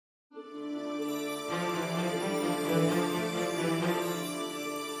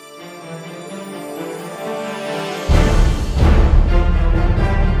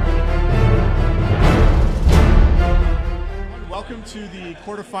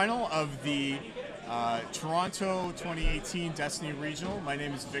quarterfinal of the Toronto 2018 Destiny Regional. My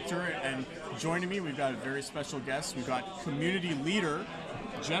name is Victor, and joining me, we've got a very special guest. We've got community leader,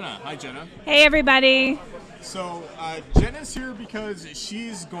 Jenna. Hi, Jenna. Hey, everybody. So, Jenna's here because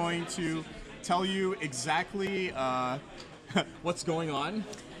she's going to tell you exactly what's going on.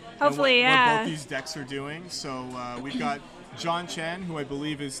 Hopefully, what both these decks are doing. So, we've got Jon Chan, who I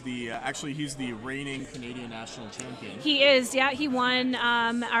believe is the, actually he's the reigning Canadian National Champion. He is, yeah. He won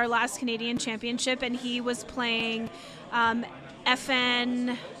our last Canadian Championship, and he was playing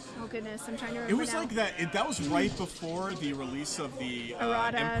FN. Oh goodness, I'm trying to remember. It was now. like that. That was right before the release of the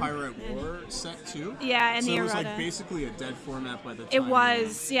Empire at War set too. Yeah, and so the it was errata. like basically a dead format by the time. It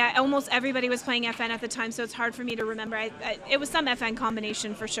was, yeah. Almost everybody was playing FN at the time, so it's hard for me to remember. It was some FN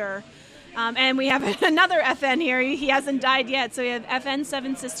combination for sure. And we have another FN here. He hasn't died yet, so we have FN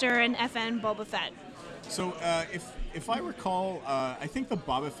Seven Sister and FN Boba Fett. So if I recall, I think the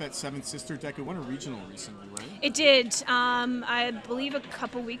Boba Fett Seven Sister deck, it won a regional recently, right? It did. I believe a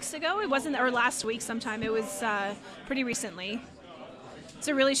couple weeks ago. It wasn't, or last week sometime. It was pretty recently. It's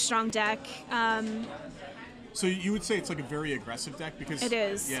a really strong deck. So you would say it's like a very aggressive deck because it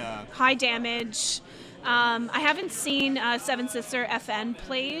is. Yeah. High damage. I haven't seen Seven Sister FN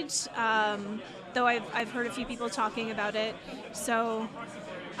played, though I've heard a few people talking about it. So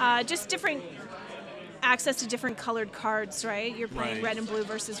just different access to different colored cards, right? You're playing red and blue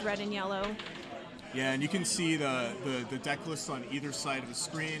versus red and yellow. Yeah, and you can see the deck list on either side of the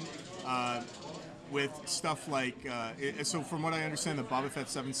screen with stuff like, so from what I understand, the Boba Fett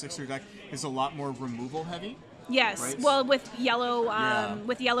 7/6er deck is a lot more removal heavy. Yes, right? Well, with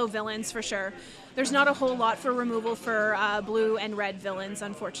yellow villains for sure. There's not a whole lot for removal for blue and red villains,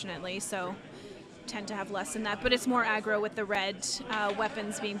 unfortunately, so tend to have less than that. But it's more aggro with the red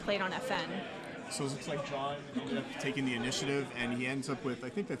weapons being played on FN. So it looks like Jon ended up taking the initiative, and he ends up with, I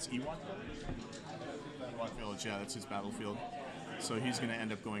think that's Ewok Village, yeah, that's his battlefield. So he's going to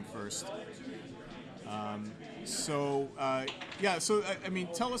end up going first. So I mean,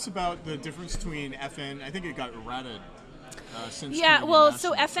 tell us about the difference between FN. I think it got errated since. Yeah, well,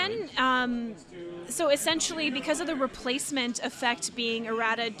 so right? FN, so essentially because of the replacement effect being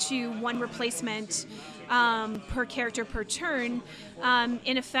errated to one replacement per character per turn,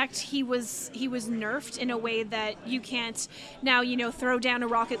 in effect he was nerfed in a way that you can't now throw down a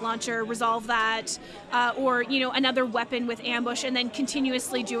rocket launcher, resolve that, or another weapon with ambush and then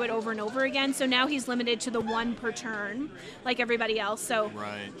continuously do it over and over again. So now he's limited to the one per turn like everybody else. So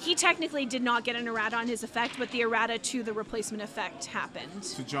he technically did not get an errata on his effect, but the errata to the replacement effect happened.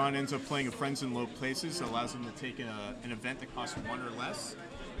 So Jon ends up playing a Friends in Low Places, allows him to take an event that costs one or less,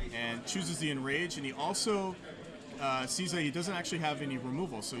 and chooses the Enrage, and he also sees that he doesn't actually have any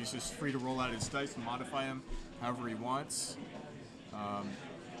removal, so he's just free to roll out his dice and modify them however he wants.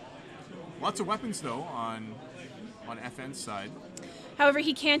 Lots of weapons, though, on FN's side. However,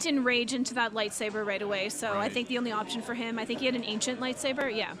 he can't enrage into that lightsaber right away, so I think the only option for him, I think he had an ancient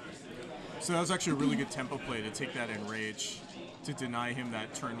lightsaber, yeah. So that was actually a really good tempo play to take that Enrage to deny him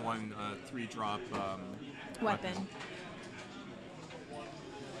that turn 1 3-drop weapon.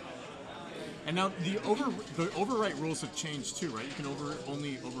 And now the overwrite rules have changed too, right? You can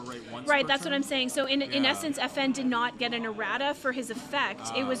only overwrite once. Right, per that's turn? what I'm saying. So in essence, FN did not get an errata for his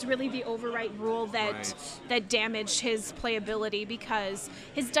effect. It was really the overwrite rule that damaged his playability because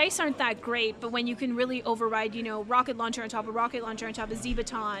his dice aren't that great. But when you can really override, rocket launcher on top of rocket launcher on top of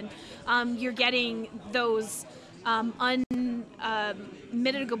Z-Baton, you're getting those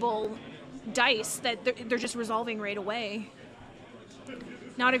unmitigable dice that they're just resolving right away.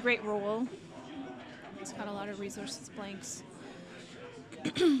 Not a great rule. It's got a lot of resources blanks.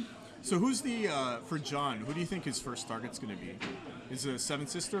 So who's for Jon, who do you think his first target's going to be? Is the Seven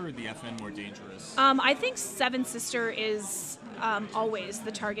Sister or the FN more dangerous? I think Seven Sister is always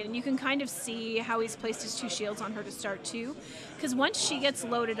the target, and you can kind of see how he's placed his 2 shields on her to start too, because once she gets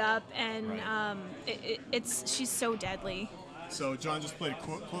loaded up, and she's so deadly. So Jon just played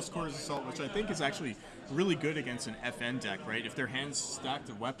Close Quarters Assault, which I think is actually really good against an FN deck, right? If their hands stacked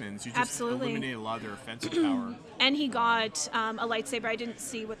of weapons, you just eliminate a lot of their offensive power. And he got a lightsaber. I didn't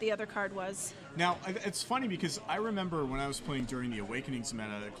see what the other card was. Now, it's funny because I remember when I was playing during the Awakenings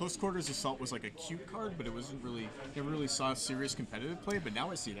meta, Close Quarters Assault was like a cute card, but it wasn't really, never really saw serious competitive play, but now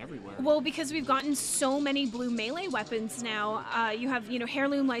I see it everywhere. Well, because we've gotten so many blue melee weapons now. You have,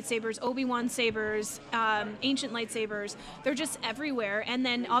 heirloom lightsabers, Obi-Wan sabers, ancient lightsabers. They're just everywhere. And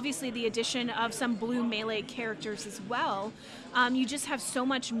then obviously the addition of some blue melee characters as well. You just have so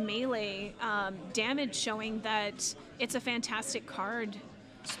much melee damage showing that it's a fantastic card.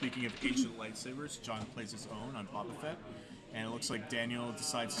 Speaking of ancient lightsabers, Jon plays his own on Boba Fett. And it looks like Daniel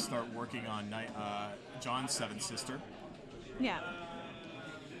decides to start working on Jon's seventh sister. Yeah.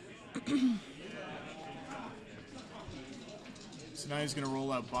 So now he's going to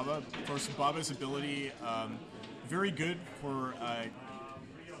roll out Boba. Of course, Boba's ability, very good for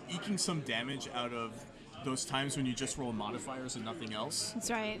eking some damage out of those times when you just roll modifiers and nothing else.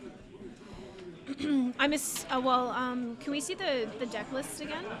 That's right. Can we see the deck list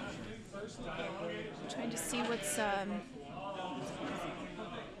again? I'm trying to see what's...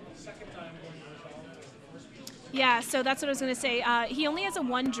 Yeah, so that's what I was going to say. He only has a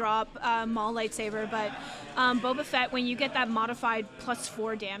 1-drop Maul lightsaber, but Boba Fett, when you get that modified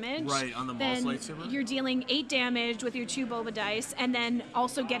 +4 damage, right, on the Maul's lightsaber, you're dealing 8 damage with your 2 Boba dice, and then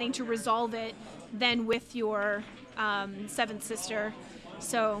also getting to resolve it then with your 7th sister.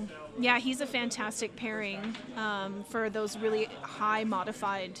 So, yeah, he's a fantastic pairing for those really high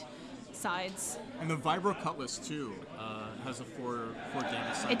modified sides. And the Vibro Cutlass, too, has a 4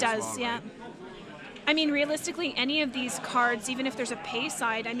 damage side. It does, as well, yeah. Right? I mean, realistically, any of these cards, even if there's a pay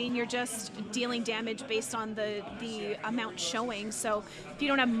side, I mean, you're just dealing damage based on the amount showing. So if you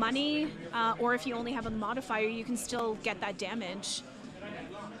don't have money, or if you only have a modifier, you can still get that damage.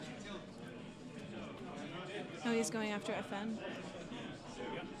 Oh, he's going after FN.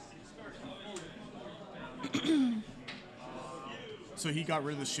 So he got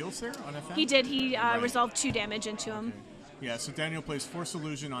rid of the shields there on FN? He did. He resolved 2 damage into him. Okay. Yeah, so Daniel plays Force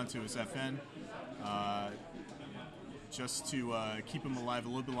Illusion onto his FN. Just to keep him alive a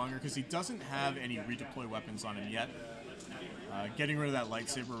little bit longer, because he doesn't have any redeploy weapons on him yet. Getting rid of that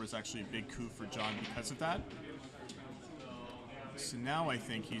lightsaber was actually a big coup for Jon because of that. So now I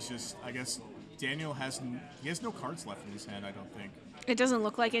think he's just, I guess Daniel has no cards left in his hand, I don't think. It doesn't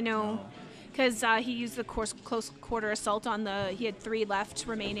look like it, no. Because he used the close quarter assault on he had 3 left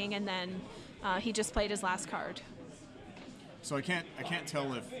remaining, and then he just played his last card. So I can't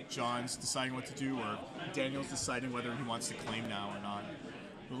tell if Jon's deciding what to do or Daniel's deciding whether he wants to claim now or not.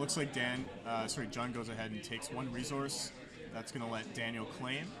 It looks like Jon goes ahead and takes 1 resource. That's going to let Daniel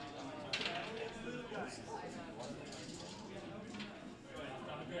claim.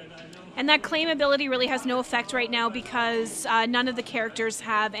 And that claim ability really has no effect right now because none of the characters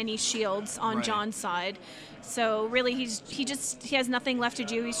have any shields on Jon's side. So really, he has nothing left to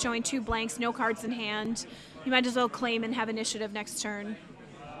do. He's showing 2 blanks, no cards in hand. You might as well claim and have initiative next turn.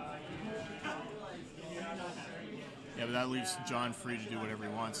 Yeah, but that leaves Jon free to do whatever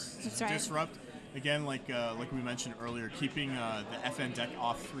he wants. That's right. Disrupt, again, like we mentioned earlier, keeping the FN deck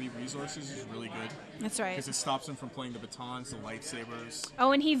off 3 resources is really good. That's right. Because it stops him from playing the batons, the lightsabers.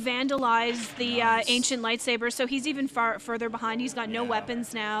 Oh, and he vandalized the ancient lightsaber, so he's even further behind. He's got no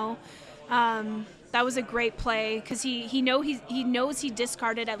weapons now. That was a great play because he knows he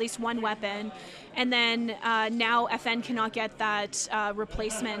discarded at least 1 weapon, and then now FN cannot get that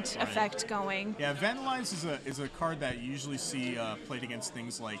replacement effect going. Yeah, Vandalize is a card that you usually see played against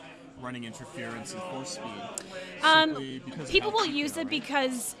things like running interference and force speed. People will use it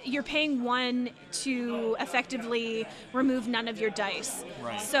because you're paying 1 to effectively remove none of your dice.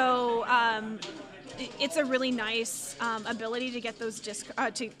 Right. So it's a really nice ability to get those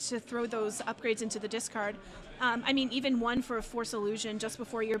to throw those upgrades into the discard. I mean, even 1 for a Force Illusion just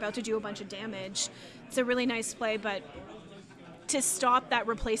before you're about to do a bunch of damage. It's a really nice play, but to stop that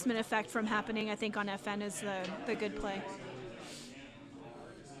replacement effect from happening, I think on FN is the good play.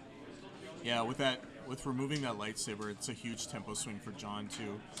 Yeah, with removing that lightsaber, it's a huge tempo swing for Jon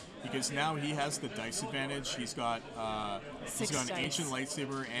too, because now he has the dice advantage. He's got an ancient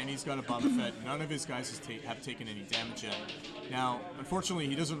lightsaber and he's got a Boba Fett. None of his guys have taken any damage yet. Now, unfortunately,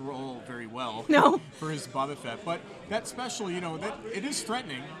 he doesn't roll very well for his Boba Fett, but that special, that it is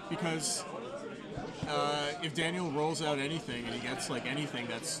threatening because if Daniel rolls out anything and he gets like anything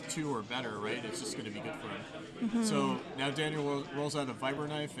that's 2 or better, right, it's just going to be good for him. Mm-hmm. So now Daniel rolls out a Vibro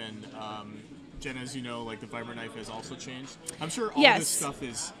Knife, and Jenna, as you know, like the Vibro Knife has also changed. I'm sure all this stuff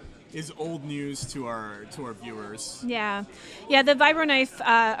is old news to our viewers. Yeah, the Vibro Knife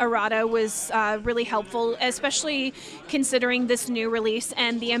errata was really helpful, especially considering this new release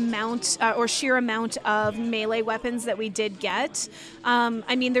and the amount or sheer amount of melee weapons that we did get.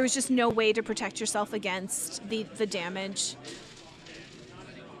 I mean, there was just no way to protect yourself against the damage.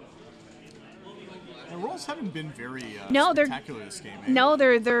 The rolls haven't been very spectacular this game. Eh? No,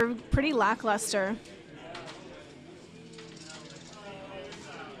 they're pretty lackluster.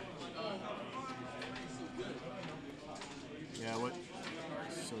 Yeah, what?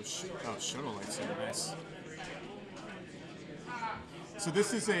 So shuttle lightsaber, nice. So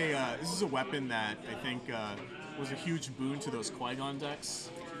this is a weapon that I think was a huge boon to those Qui-Gon decks.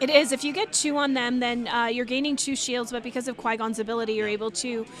 It is. If you get 2 on them, then you're gaining 2 shields, but because of Qui-Gon's ability, you're able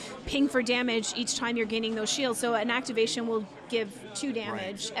to ping for damage each time you're gaining those shields. So an activation will give 2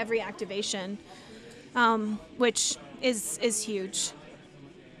 damage every activation, which is huge.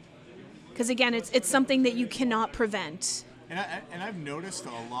 Because again, it's something that you cannot prevent. And I've noticed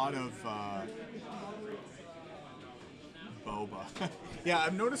a lot of Boba. Yeah,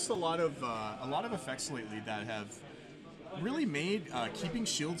 I've noticed a lot of effects lately that have really made keeping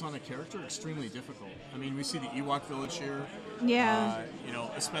shields on a character extremely difficult. I mean, we see the Ewok village here. Yeah. You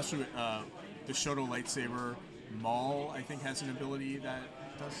know, especially with, the Shoto lightsaber. Maul, I think, has an ability that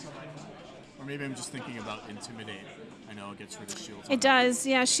does something. Or maybe I'm just thinking about Intimidate. I know it gets rid of shields. It does,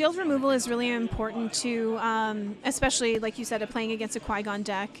 yeah. Shield removal is really important to, especially, like you said, playing against a Qui-Gon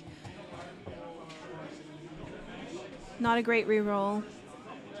deck. Not a great reroll.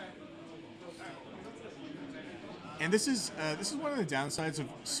 And this is one of the downsides of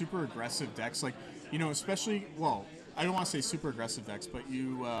super aggressive decks. Like, you know, especially, well, I don't want to say super aggressive decks, but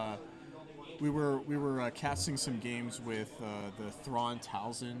we were casting some games with the Thrawn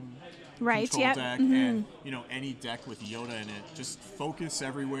Talzin control deck, and you know, any deck with Yoda in it, just focus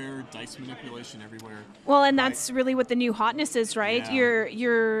everywhere, dice manipulation everywhere. Well, and that's really what the new hotness is, right? Yeah.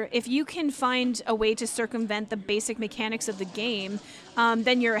 You're if you can find a way to circumvent the basic mechanics of the game,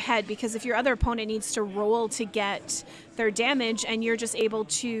 then you're ahead. Because if your other opponent needs to roll to get their damage, and you're just able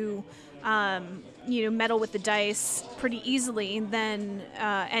to you know, meddle with the dice pretty easily, then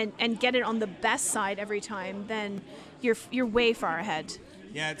and get it on the best side every time, then you're way far ahead.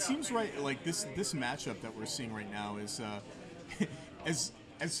 Yeah, it seems right. Like this matchup that we're seeing right now is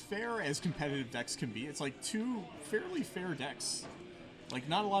as fair as competitive decks can be. It's like 2 fairly fair decks. Like,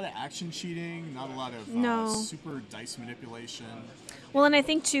 not a lot of action cheating, not a lot of super dice manipulation. Well, and I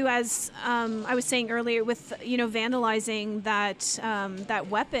think too, as I was saying earlier, with, you know, vandalizing that that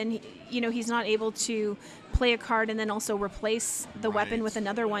weapon, you know, he's not able to play a card and then also replace the weapon with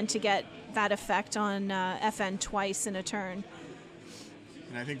another one to get that effect on FN twice in a turn.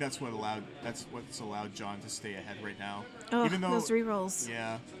 And I think that's what's allowed Jon to stay ahead right now. Oh, even though those rerolls.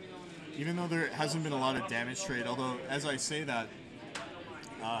 Yeah, even though there hasn't been a lot of damage trade. Although, as I say that,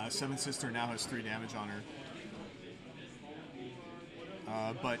 Seventh Sister now has 3 damage on her.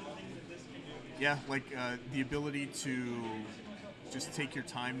 But yeah, like the ability to just take your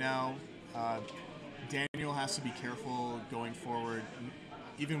time now. Daniel has to be careful going forward.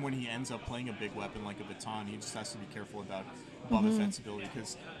 Even when he ends up playing a big weapon like a baton, he just has to be careful about Boba Fett's ability,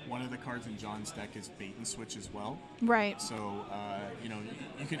 because one of the cards in Jon's deck is bait and switch as well. Right. So, you know,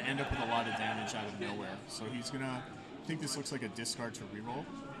 you can end up with a lot of damage out of nowhere. So he's going to, I think this looks like a discard to reroll.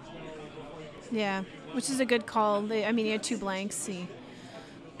 Yeah, which is a good call. I mean, he had 2 blanks.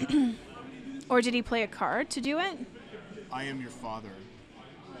 Or did he play a card to do it? I am your father.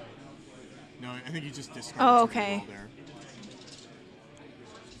 No, I think he just discarded to reroll there.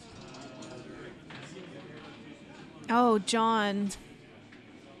 Oh, Jon.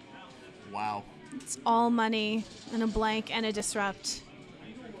 Wow. It's all money and a blank and a disrupt.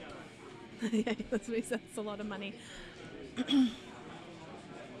 Yeah, that's what he says. It's a lot of money.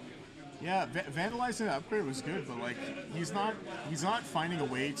 Yeah, vandalizing the upgrade was good, but like he's not finding a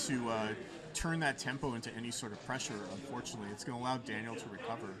way to turn that tempo into any sort of pressure. Unfortunately, it's going to allow Daniel to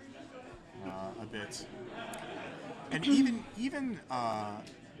recover a bit, and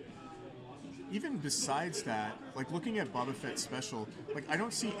even besides that, like looking at Boba Fett's special, like I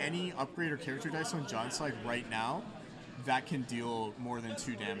don't see any upgrade or character dice on Jon's side right now that can deal more than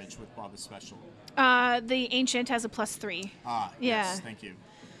 2 damage with Boba's special. The Ancient has a +3. Ah, yeah. Yes, thank you.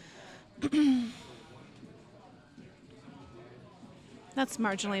 That's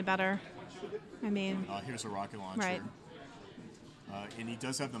marginally better. I mean, here's a rocket launcher. Right. And he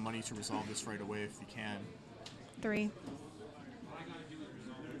does have the money to resolve this right away if he can. 3.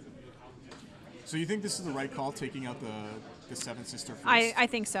 So you think this is the right call, taking out the Seventh Sister first? I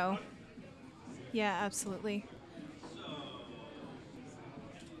think so. Yeah, absolutely.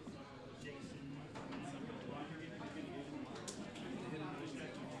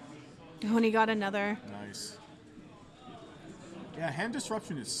 Oh, and he got another. Nice. Yeah, hand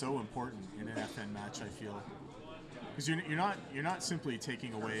disruption is so important in an FN match, I feel. Because you're not simply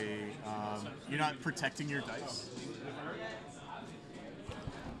taking away, you're not protecting your dice.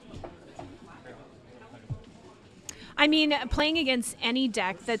 I mean, playing against any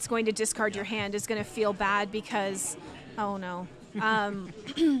deck that's going to discard your hand is going to feel bad because, oh no.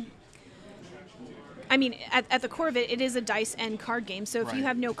 I mean, at the core of it, it is a dice and card game. So if you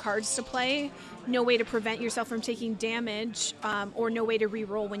have no cards to play, no way to prevent yourself from taking damage, or no way to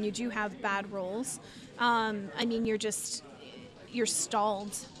re-roll when you do have bad rolls, I mean, you're just you're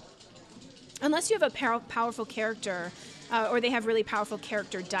stalled. Unless you have a powerful character, or they have really powerful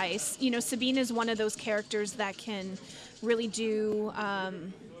character dice. You know, Sabine is one of those characters that can really do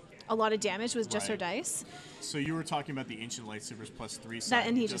a lot of damage with just her dice. So you were talking about the Ancient Lightsabers +3 that,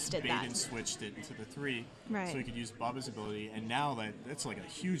 and he just did bait that. And switched it into the 3, right? So he could use Boba's ability, and now that's like a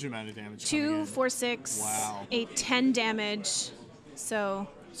huge amount of damage. 2, 4, 6, 8, 10 damage. So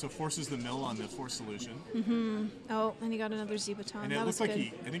forces the mill on the Force Illusion. Mm-hmm. Oh, and he got another Z-Baton. And it that looks was like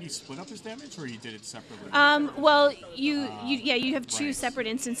good. I think he split up his damage, or he did it separately. Well, you have 2 separate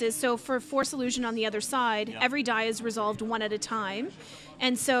instances. So for Force Illusion on the other side, every die is resolved 1 at a time,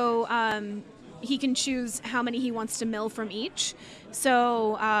 and so he can choose how many he wants to mill from each.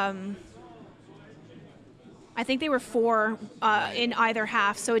 So I think they were 4 in either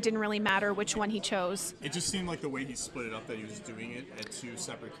half, so it didn't really matter which one he chose. It just seemed like the way he split it up that he was doing it at 2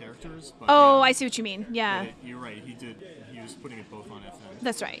 separate characters. But I see what you mean. Yeah. You're right. He was putting it both on FN.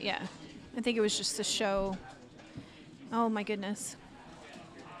 That's right, yeah. I think it was just to show. Oh my goodness.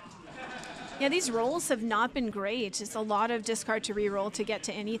 Yeah, these rolls have not been great. It's a lot of discard to reroll to get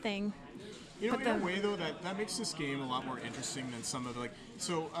to anything. You know, in a way, though, that makes this game a lot more interesting than some of the,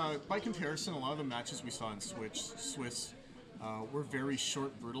 by comparison, a lot of the matches we saw in Swiss were very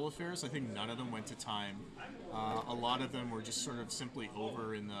short, brutal affairs. I think none of them went to time. A lot of them were just sort of simply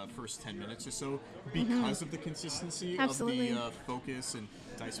over in the first 10 minutes or so because of the consistency of the focus and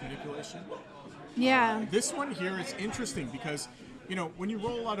dice manipulation. Yeah. This one here is interesting because, you know, when you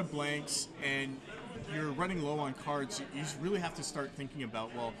roll a lot of blanks and you're running low on cards, you really have to start thinking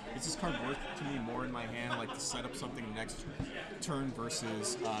about, well, is this card worth to me more in my hand, like to set up something next turn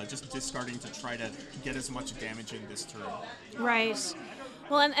versus just discarding to try to get as much damage in this turn. Right.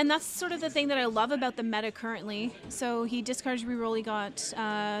 Well, and that's sort of the thing that I love about the meta currently. So he discards reroll, he got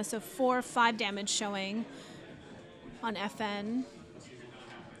 4, 5 damage showing on FN.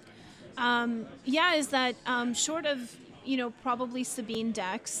 Is that short of, you know, probably Sabine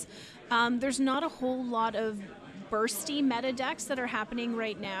decks, there's not a whole lot of bursty meta decks that are happening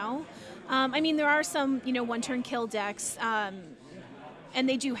right now. I mean, there are some, you know, one-turn kill decks, and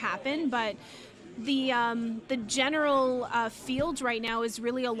they do happen, but the general field right now is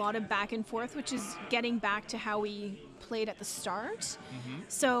really a lot of back and forth, which is getting back to how we played at the start. Mm-hmm.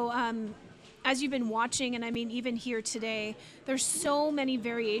 So as you've been watching, and I mean even here today, there's so many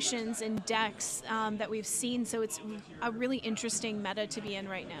variations in decks that we've seen, so it's a really interesting meta to be in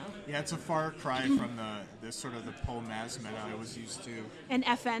right now. Yeah, it's a far cry from the sort of the Pol Maz meta I was used to. And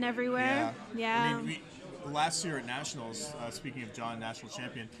FN everywhere. Yeah. I mean, last year at Nationals, speaking of Jon, National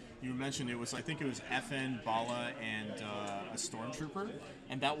Champion, you mentioned I think it was FN, Bala, and a Stormtrooper,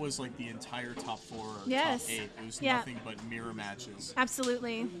 and that was like the entire top 4 or top 8. It was nothing but mirror matches.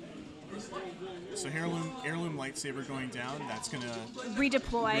 Absolutely. So heirloom lightsaber going down, that's going to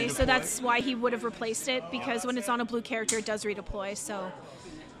redeploy. So that's why he would have replaced it, because when it's on a blue character, it does redeploy. So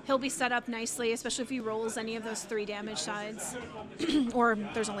he'll be set up nicely, especially if he rolls any of those 3 damage sides. Or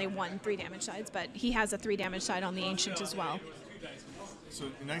there's only 1 3 damage sides, but he has a 3 damage side on the Ancient as well. So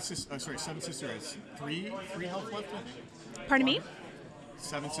Seven Sister has 3 health left on it? Pardon me?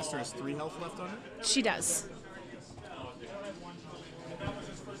 Seven Sister has 3 health left on it? She does.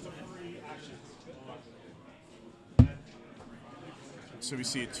 So we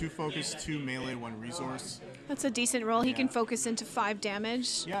see a 2 focus, 2 melee, 1 resource. That's a decent roll. He can focus into 5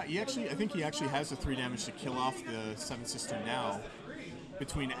 damage. Yeah, I think he actually has the 3 damage to kill off the Seven Sister now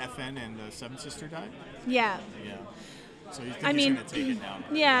between FN and the Seven Sister die. Yeah. Yeah. So you think he's going to take it down?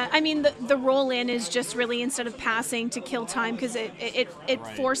 Yeah, I mean, the roll in is just really instead of passing to kill time, because it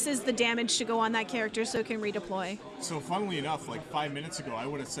forces the damage to go on that character so it can redeploy. So funnily enough, like 5 minutes ago, I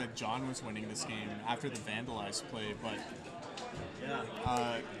would have said Jon was winning this game after the Vandalized play, but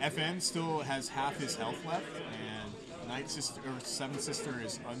FN still has half his health left, and Seven Sister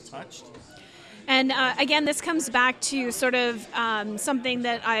is untouched. And again, this comes back to sort of something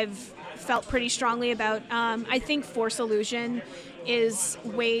that I've felt pretty strongly about. I think Force Illusion is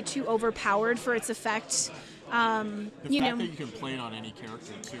way too overpowered for its effect. The fact that you can play it on any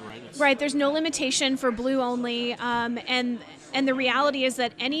character too, right? Right. There's no limitation for blue only, and the reality is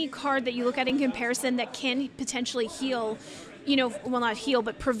that any card that you look at in comparison that can potentially heal, not heal,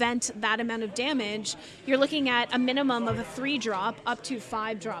 but prevent that amount of damage, you're looking at a minimum of a 3-drop up to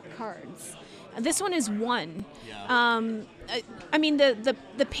 5-drop cards. This one is 1. Yeah. I mean,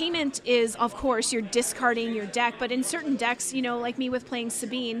 the payment is, of course, you're discarding your deck, but in certain decks, like me with playing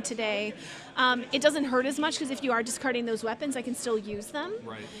Sabine today, it doesn't hurt as much, because if you are discarding those weapons, I can still use them.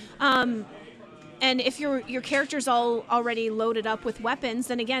 Right. And if your character's already loaded up with weapons,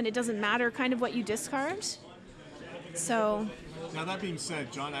 then again, it doesn't matter kind of what you discard. So Now that being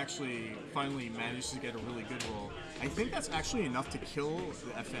said, Jon actually finally managed to get a really good roll. I think that's actually enough to kill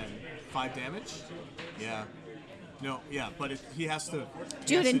the FN. 5 damage? Yeah. No, yeah, but he has to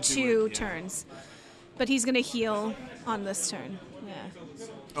do it in 2 turns. But he's going to heal on this turn. Yeah.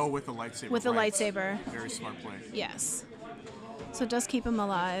 Oh, with the lightsaber. With the lightsaber. Very smart play. Yes. So it does keep him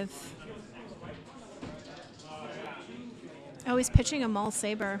alive. Oh, he's pitching a Maul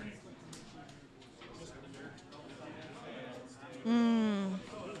Saber.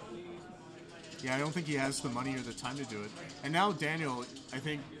 Yeah, I don't think he has the money or the time to do it. And now Daniel, I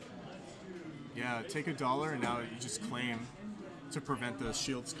think, yeah, take $1 and now you just claim to prevent the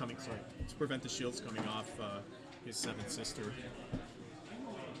shields coming. Sorry, to prevent the shields coming off his 7th sister.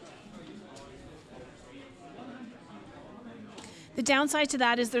 The downside to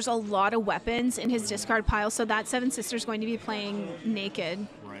that is there's a lot of weapons in his discard pile, so that 7th sister is going to be playing naked.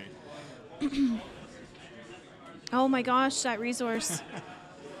 Right. Oh my gosh, that resource.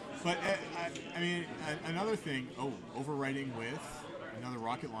 But, I mean, another thing, overwriting with another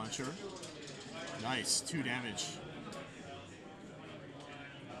rocket launcher. Nice, 2 damage.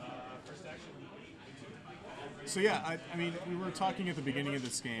 So yeah, I mean, we were talking at the beginning of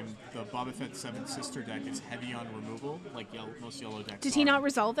this game, the Boba Fett 7th Sister deck is heavy on removal, like most yellow decks Did he not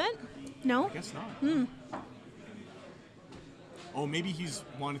resolve it? No? I guess not. Oh, maybe he's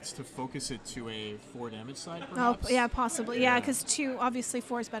wanted to focus it to a 4 damage side, perhaps? Oh, yeah, possibly. Yeah, because 2, obviously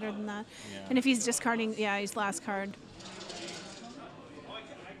 4 is better than that. Yeah. And if he's discarding, yeah, his last card.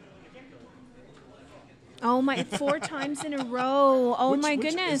 Oh my, 4 times in a row. Oh my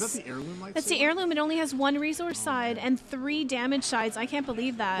goodness. Is that the heirloom lightsaber? That's the heirloom. It only has 1 resource side and 3 damage sides. I can't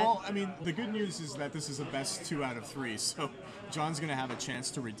believe that. Well, I mean, the good news is that this is a best 2 out of 3, so Jon's going to have a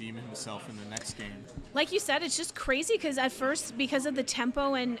chance to redeem himself in the next game. Like you said, it's just crazy because at first, because of the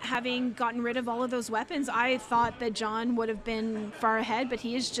tempo and having gotten rid of all of those weapons, I thought that Jon would have been far ahead, but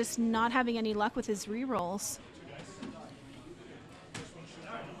he is just not having any luck with his rerolls.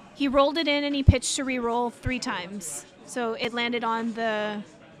 He rolled it in and he pitched to reroll 3 times. So it landed on the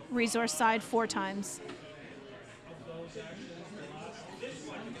resource side 4 times.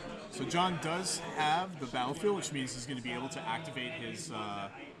 So Jon does have the battlefield, which means he's going to be able to activate his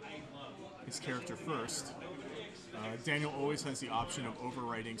character first. Daniel always has the option of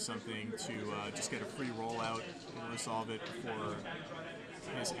overwriting something to just get a free rollout and resolve it before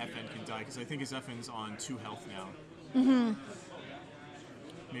his FN can die, because I think his FN's on 2 health now. Mm-hmm.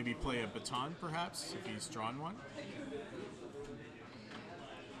 Maybe play a baton, perhaps, if he's drawn one.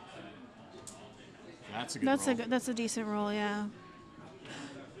 That's a good roll. That's a decent roll, yeah.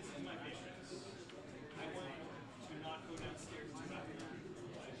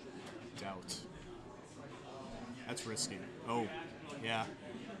 Doubt. That's risky. Oh, yeah.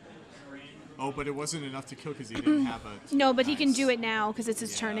 Oh, but it wasn't enough to kill because he didn't have a... No, but he can do it now because it's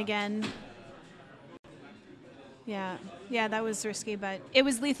his turn again. Yeah. Yeah, that was risky, but it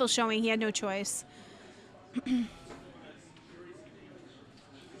was lethal showing. He had no choice.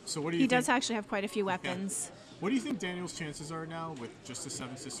 So what do you think? He does actually have quite a few weapons. Yeah. What do you think Daniel's chances are now with just a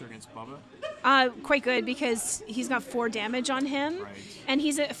 7th sister against Boba? Quite good because he's got 4 damage on him, right, and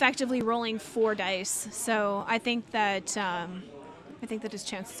he's effectively rolling 4 dice. So I think that his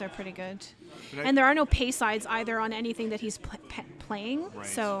chances are pretty good. And there are no pay sides either on anything that he's playing. Right.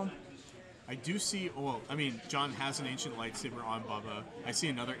 So I do see. Well, I mean, Jon has an ancient lightsaber on Boba. I see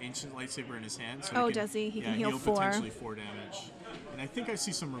another ancient lightsaber in his hand. So does he? He can heal heal 4. Potentially 4 damage. And I think I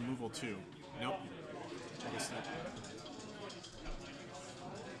see some removal too. Nope. I guess not.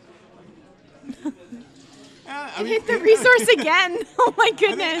 I hit the resource again. Oh my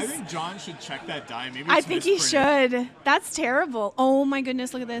goodness. I think Jon should check that die. Maybe I think he should. That's terrible. Oh my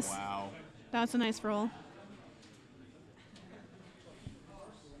goodness, look at this. Wow. That's a nice roll.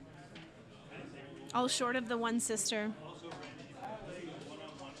 All short of the 1 sister.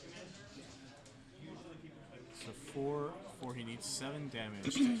 So 4, he needs 7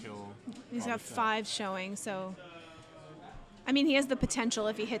 damage to kill. He's got 5 showing, so... I mean, he has the potential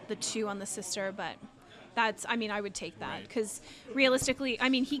if he hit the 2 on the sister, but that's... I mean, I would take that, because realistically, I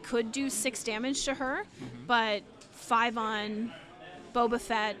mean, he could do 6 damage to her, but 5 on Boba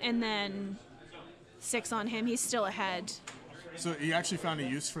Fett and then 6 on him, he's still ahead. So he actually found a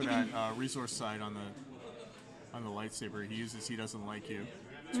use for that resource side on the lightsaber. He uses He Doesn't Like You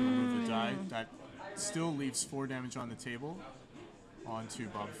to remove the die. That still leaves 4 damage on the table onto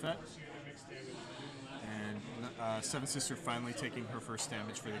Boba Fett. And 7th Sister finally taking her first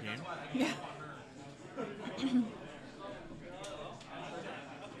damage for the game. Yeah.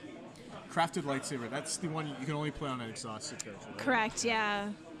 Crafted lightsaber, that's the one you can only play on an exhausted character, right? Correct, yeah.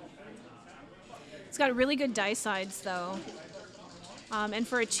 It's got really good die sides, though. And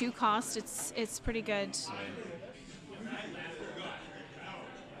for a 2 cost, it's pretty good.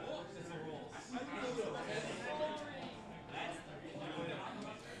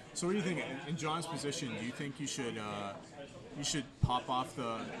 So what do you think in Jon's position? Do you think you should pop off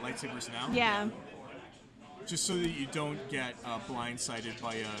the lightsabers now? Yeah. Just so that you don't get blindsided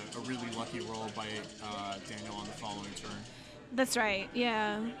by a really lucky roll by Daniel on the following turn. That's right.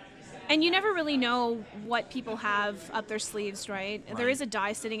 Yeah. And you never really know what people have up their sleeves, right? There is a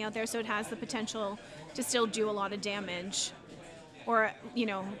die sitting out there, so it has the potential to still do a lot of damage. Or,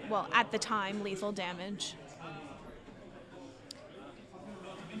 well, at the time, lethal damage.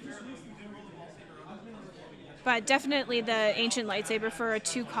 But definitely the ancient lightsaber for a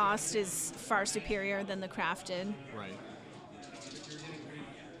 2 cost is far superior than the crafted. Right.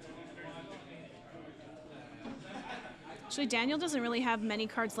 Actually, Daniel doesn't really have many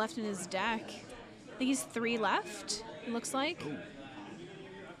cards left in his deck. I think he's 3 left, it looks like. Oh.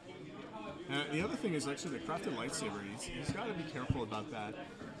 The other thing is actually the crafted lightsaber. He's got to be careful about that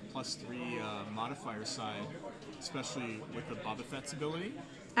 +3 modifier side, especially with the Boba Fett's ability.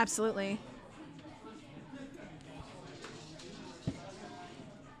 Absolutely.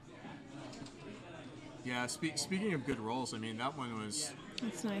 Yeah, speaking of good rolls, I mean, that one was...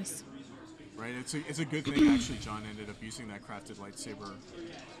 That's nice. Right, it's a good thing, actually, Jon ended up using that crafted lightsaber.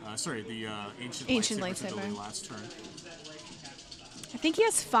 The ancient lightsaber ability last turn. I think he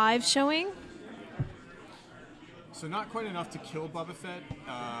has 5 showing. So not quite enough to kill Boba Fett,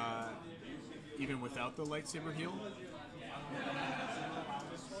 even without the lightsaber heal.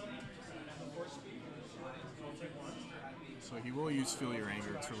 So he will use Feel Your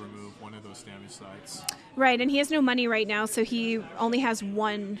Anger to remove one of those damage sides. Right, and he has no money right now, so he only has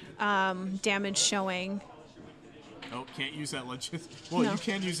 1 damage showing. Oh, can't use that legit. Well, no. You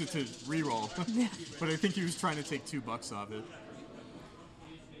can use it to reroll, but I think he was trying to take $2 off it.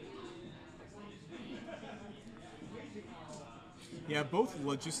 Yeah, both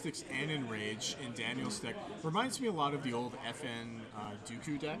Logistics and Enrage in Daniel's deck reminds me a lot of the old FN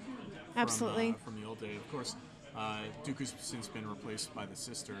Dooku deck. Absolutely. From the old day. Of course, Dooku's since been replaced by the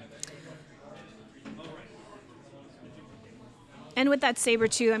sister. And with that saber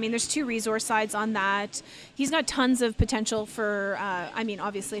too, I mean, there's 2 resource sides on that. He's got tons of potential for, I mean,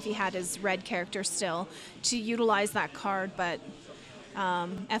 obviously if he had his red character still, to utilize that card, but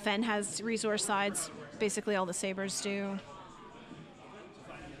FN has resource sides. Basically all the sabers do.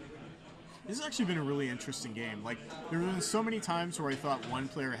 This has actually been a really interesting game. Like, there have been so many times where I thought one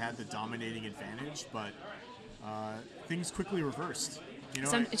player had the dominating advantage, but things quickly reversed. You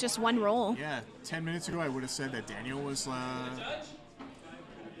know, it's just one roll. Yeah, 10 minutes ago I would have said that Daniel was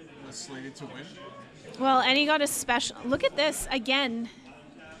slated to win. Well, and he got a special. Look at this again.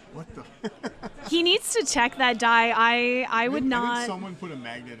 What the? He needs to check that die. I would not. I think someone put a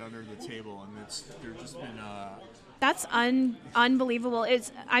magnet under the table, and there's just been. That's unbelievable.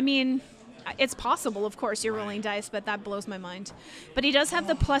 I mean, it's possible, of course, you're rolling dice, but that blows my mind. But he does have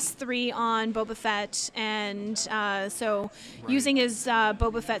the +3 on Boba Fett, and so using his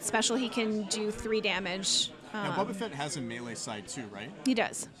Boba Fett special, he can do 3 damage. Now, Boba Fett has a melee side too, right? He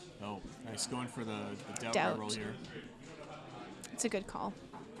does. Oh, nice. Going for the doubt roll here. It's a good call.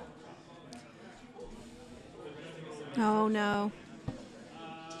 Oh, no.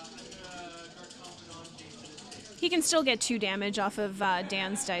 He can still get 2 damage off of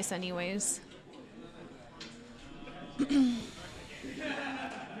Dan's dice anyways. Yeah,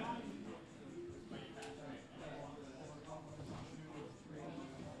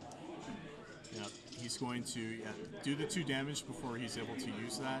 he's going to do the 2 damage before he's able to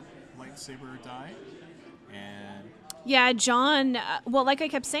use that lightsaber die. And yeah, Jon, well, like I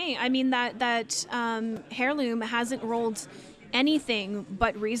kept saying, I mean, that heirloom hasn't rolled anything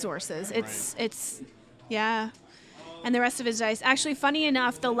but resources. It's yeah. And the rest of his dice. Actually, funny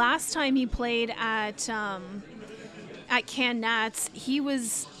enough, the last time he played at Can Nats, he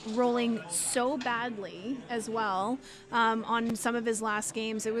was rolling so badly as well on some of his last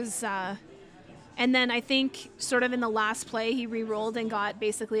games. It was, and then I think sort of in the last play, he re-rolled and got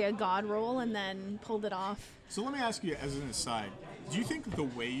basically a god roll and then pulled it off. So let me ask you, as an aside, do you think the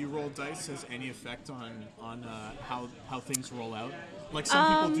way you roll dice has any effect on how things roll out? Like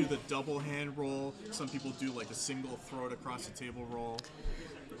some people do the double hand roll, some people do like a single throw it across the table roll.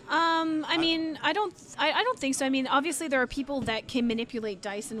 I mean, I don't think so. I mean, obviously there are people that can manipulate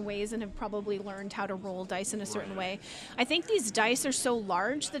dice in ways and have probably learned how to roll dice in a certain way. I think these dice are so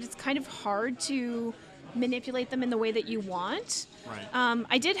large that it's kind of hard to manipulate them in the way that you want. Right.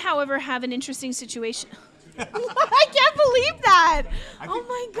 I did, however, have an interesting situation. I can't believe that. Oh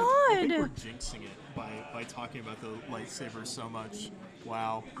my god. I think we're jinxing it by by talking about the lightsaber so much.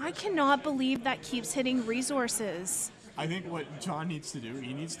 Wow. I cannot believe that keeps hitting resources. I think what Jon needs to do,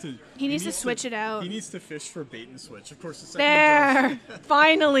 he needs to switch it out. He needs to fish for bait and switch. Of course, the second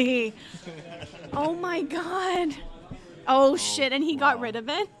finally. Oh my god. Oh shit, and he got rid of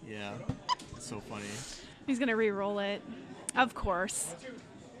it? Yeah. It's so funny. He's going to re-roll it. Of course.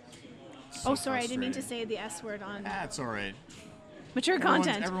 So sorry, I didn't mean to say the S word on. That's all right. Mature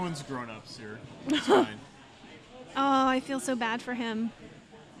content. Everyone's grown-ups here. It's fine. Oh, I feel so bad for him.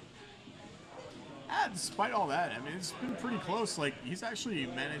 Despite all that, I mean, it's been pretty close. Like, he's actually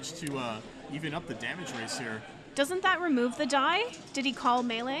managed to even up the damage race here. Doesn't that remove the die? Did he call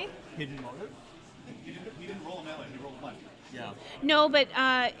melee? Hidden motive? He didn't roll a melee, he rolled one. Yeah. No, but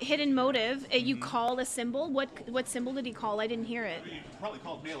hidden motive, you call a symbol. What symbol did he call? I didn't hear it. He probably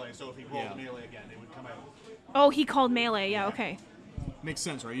called melee, so if he rolled melee again, it would come out. Oh, he called melee. Yeah, okay. Makes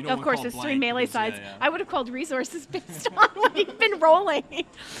sense, right? You don't Of course, there's 3 melee because, sides. Yeah. I would have called resources based on what he'd been rolling.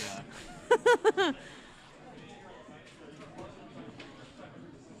 Yeah.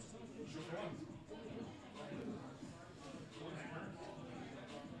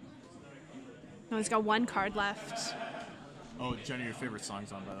 Oh, he's got 1 card left. Oh, Jenna, your favorite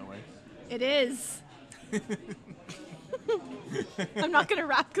song's on, by the way. It is. I'm not going to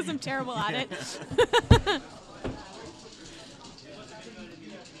rap because I'm terrible at it.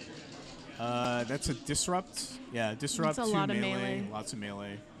 That's a disrupt. Yeah, disrupt. That's a lot of melee. Lots of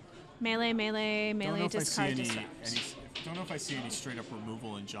melee. Melee, discard, Don't disrupt. know if I see any straight up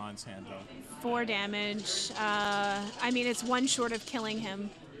removal in Jon's hand though. 4 damage. I mean, it's 1 short of killing him.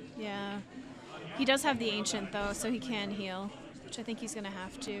 Yeah. He does have the Ancient, though, so he can heal, which I think he's going to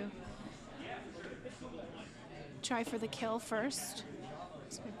have to. Try for the kill first.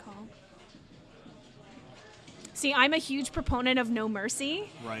 That's a good call. See, I'm a huge proponent of No Mercy.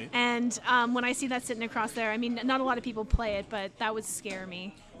 Right. And when I see that sitting across there, I mean, not a lot of people play it, but that would scare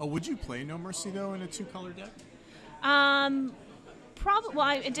me. Oh, would you play No Mercy, though, in a 2-color deck? Probably.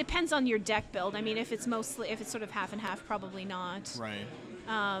 Well, it depends on your deck build. I mean, if it's sort of half and half, probably not. Right.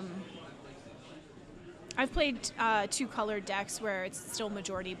 I've played 2-color decks where it's still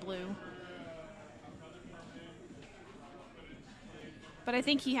majority blue. But I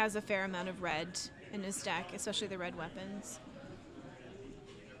think he has a fair amount of red in his deck, especially the red weapons.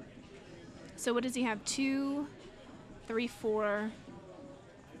 So what does he have? 2, 3, 4,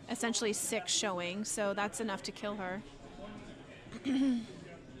 essentially 6 showing. So that's enough to kill her.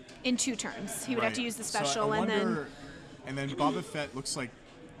 In 2 turns. He would have to use the special, so and then Boba Fett looks like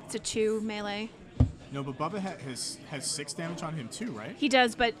it's a 2 melee. No, but Boba has 6 damage on him too, right? He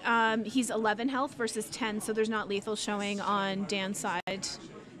does, but he's 11 health versus 10, so there's not lethal showing on Dan's side.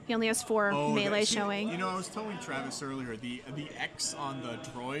 He only has 4 melee showing. You know, I was telling Travis earlier, the X on the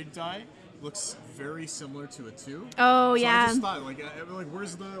droid die looks very similar to a 2. Oh, so yeah. I just thought, like,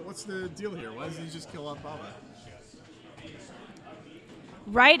 what's the deal here? Why doesn't he just kill off Boba?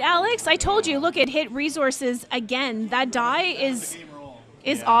 Right, Alex? I told you. Look, it hit resources again. That die is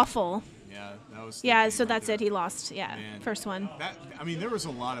awful. Yeah, that was. Yeah, so that's it. He lost. Yeah, Man. first one. I mean, there was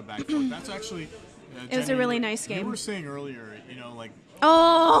a lot of back forth. That's actually. It was a really nice game. You were saying earlier, you know, like.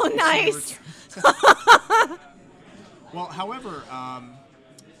 Oh, nice. Well, however,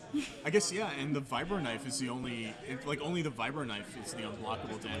 I guess and the vibro knife is the only only the vibro knife is the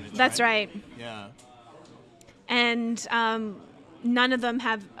unblockable damage. That's right. Yeah. And none of them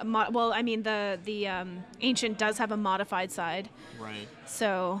have. Well, I mean, the Ancient does have a modified side. Right.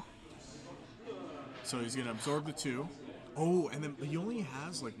 So he's gonna absorb the 2. Oh, and then he only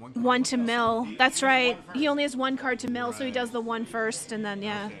has like 1 card. 1 to mill. That's right. He only has 1 card to mill, so he does the 1 first, and then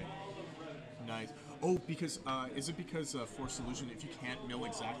Okay. Nice. Oh, because is it because Force Illusion if you can't mill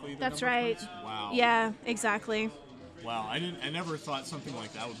exactly? That's right. Cards? Wow. Yeah, exactly. Wow, I never thought something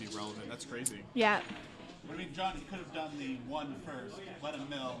like that would be relevant. That's crazy. Yeah. I mean, Jon, he could have done the 1 first, let him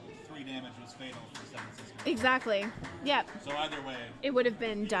mill, 3 damage was fatal for 7 systems. Exactly. Yep. So either way, It would have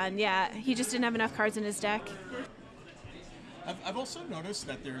been done. Yeah. He just didn't have enough cards in his deck. I've also noticed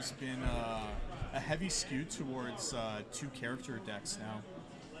that there's been a heavy skew towards 2-character decks now.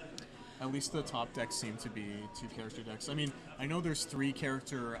 At least the top decks seem to be 2-character decks. I mean, I know there's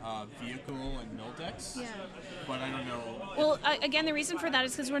 3-character vehicle and mill decks, but I don't know. Well, again, the reason for that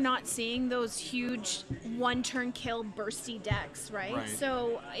is because we're not seeing those huge 1-turn kill bursty decks, right?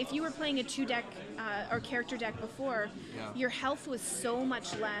 So if you were playing a 2-deck or character deck before, your health was so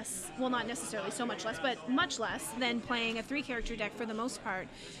much less. Well, not necessarily so much less, but much less than playing a 3-character deck for the most part.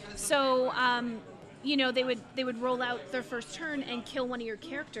 So you know, they would roll out their first turn and kill one of your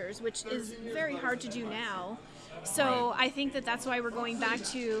characters, which is very hard to do now. So I think that's why we're going back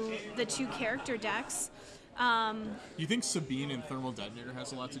to the 2 character decks. You think Sabine and Thermal Detonator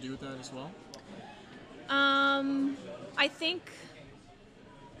has a lot to do with that as well? I think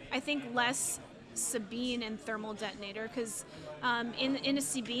less Sabine and Thermal Detonator, because in a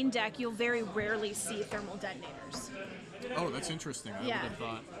Sabine deck you'll very rarely see Thermal Detonators. Oh, that's interesting. I would have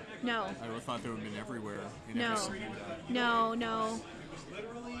thought. No. I would have thought they would have been everywhere in No. every Sabine deck. No.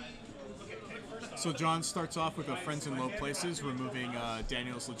 So Jon starts off with a Friends in Low Places, removing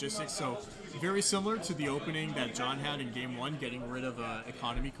Daniel's Logistics. So very similar to the opening that Jon had in Game 1, getting rid of an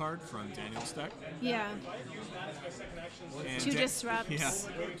economy card from Daniel's deck. Yeah. And 2 disrupts. Yeah.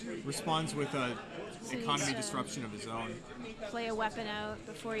 Responds with a economy disruption of his own. Play a weapon out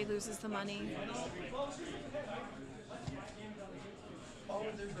before he loses the money.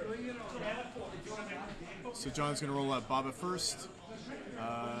 So Jon's going to roll out Boba first.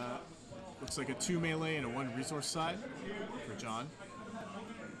 Looks like a 2 melee and a 1 resource side for Jon.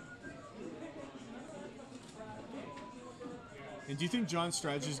 And do you think Jon's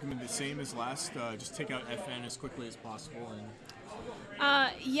strategy is going to be the same as last? Just take out FN as quickly as possible?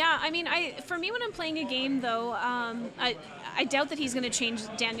 Yeah, I mean, for me when I'm playing a game though, I doubt that he's going to change.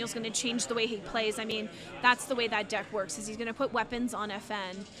 Daniel's going to change the way he plays. I mean, that's the way that deck works. Is he's going to put weapons on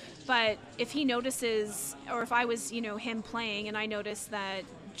FN. But if he notices, or if I was, you know, him playing, and I noticed that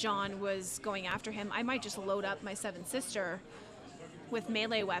Jon was going after him, I might just load up my 7th Sister with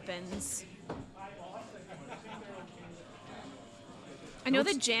melee weapons. I know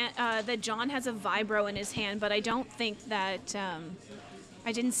that Jon has a Vibro in his hand, but I don't think that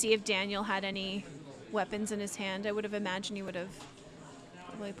I didn't see if Daniel had any weapons in his hand. I would have imagined he would have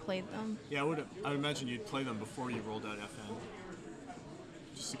probably played them. Yeah, I would imagine you'd play them before you rolled out FN,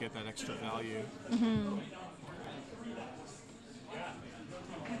 just to get that extra value. Mm-hmm.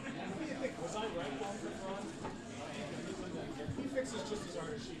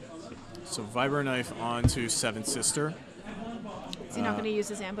 So Vibro Knife onto 7th Sister. Is he not going to use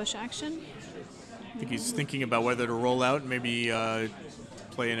his ambush action? I think he's thinking about whether to roll out, maybe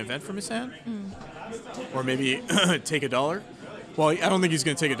play an event from his hand, or maybe take $1. Well, I don't think he's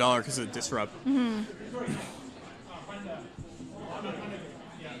going to take $1 because of Disrupt. Mm-hmm.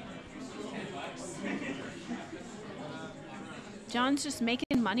 Jon's just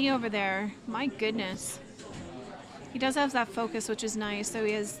making money over there. My goodness. He does have that focus, which is nice, so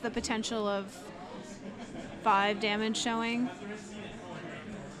he has the potential of 5 damage showing.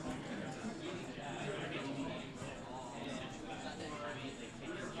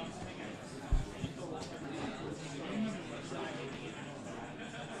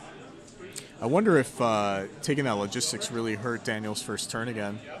 I wonder if taking that logistics really hurt Daniel's first turn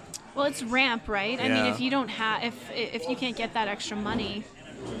again. Well, it's ramp, right? Yeah. I mean, if you don't have, if you can't get that extra money,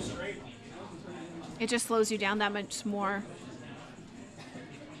 it just slows you down that much more.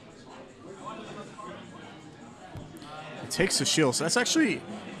 It takes a shield. So that's actually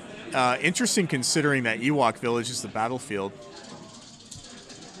interesting considering that Ewok Village is the battlefield.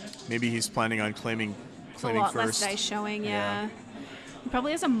 Maybe he's planning on claiming It's a lot first. less dice showing, yeah. He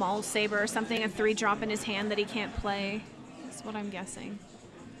probably has a Maul Saber or something, a 3-drop in his hand that he can't play. That's what I'm guessing.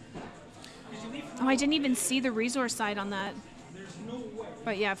 Oh, I didn't even see the resource side on that.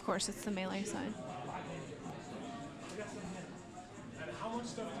 But yeah, of course, it's the melee side. How much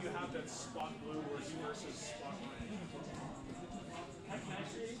stuff do you have that's spot blue versus spot white?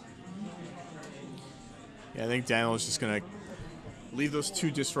 Yeah, I think Daniel is just going to leave those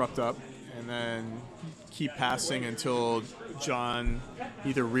 2 disrupt up and then keep passing until Jon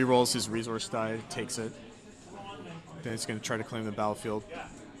either rerolls his resource die, takes it. Then he's going to try to claim the battlefield.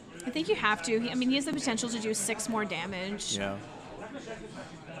 I think you have to. I mean, he has the potential to do 6 more damage. Yeah.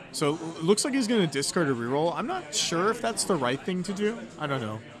 So it looks like he's going to discard a reroll. I'm not sure if that's the right thing to do. I don't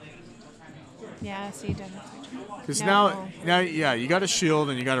know. Yeah, so you didn't. Because now, yeah, you got a shield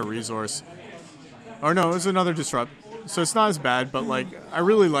and you got a resource. Or no, it was another disrupt. So it's not as bad, but like I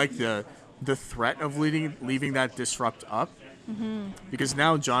really like the threat of leaving that disrupt up. Mm-hmm. Because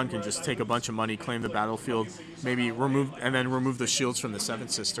now Jon can just take a bunch of money, claim the battlefield, maybe remove the shields from the 7th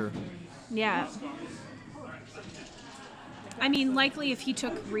Sister. Yeah. I mean, likely if he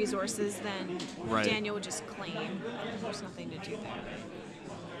took resources, then Daniel would just claim. There's nothing to do there.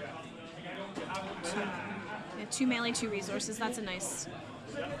 2 melee, 2 resources. That's a nice...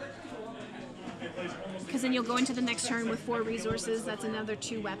 Because then you'll go into the next turn with 4 resources. That's another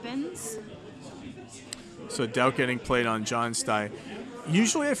 2 weapons. So Doubt getting played on Jon's die.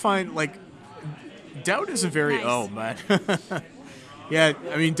 Usually I find, like, Doubt is a very... Nice. Oh, man. Yeah,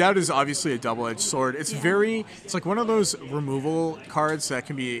 I mean, doubt is obviously a double-edged sword. It's it's like one of those removal cards that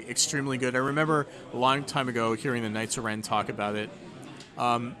can be extremely good. I remember a long time ago hearing the Knights of Ren talk about it.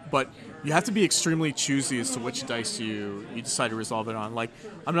 But you have to be extremely choosy as to which dice you decide to resolve it on. Like,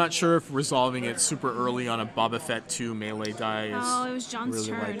 I'm not sure if resolving it super early on a Boba Fett 2 melee die is it was Jon's really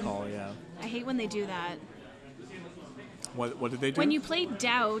the turn. right call, yeah. I hate when they do that. What did they do? When you play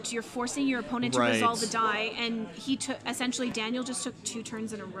doubt, you're forcing your opponent to resolve the die, and he took essentially Daniel just took 2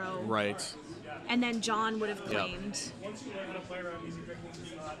 turns in a row. Right. And then Jon would have claimed.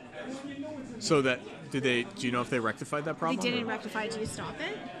 So that do you know if they rectified that problem? They didn't rectify it. Do you stop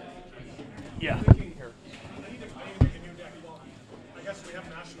it? Yeah. Here. I guess we have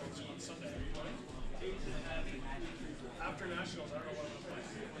nationals on Sunday. After nationals, I don't know what I'm going to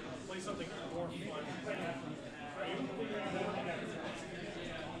play. Play something more fun. Are you?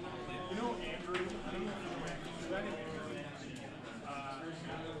 You know Andrew? I don't know if you know Andrew. Is that Andrew?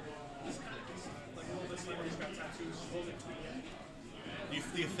 He's like a little bit slimmer. He's got tattoos.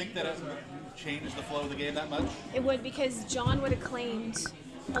 Do you think that has changed the flow of the game that much? It would, because Jon would have claimed.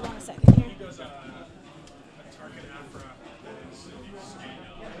 Hold on a second here. He does a target Afra.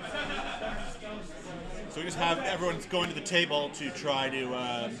 So we just have everyone going to the table to try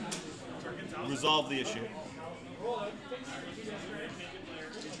to resolve the issue.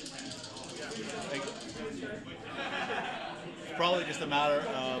 Like, it's probably just a matter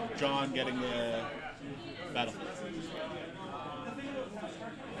of Jon getting the battle.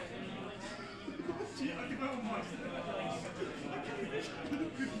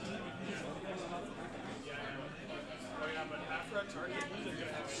 Oh yeah, but Afra target,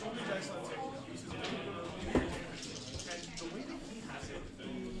 so many dice on the table. And the way that he has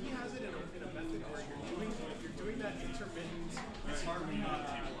it in a method where you're doing that intermittent. It's hard when you're on the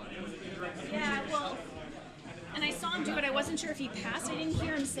table. Yeah, well, and I saw him do it. I wasn't sure if he passed. I didn't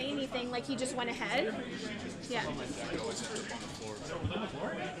hear him say anything. Like he just went ahead. Yeah.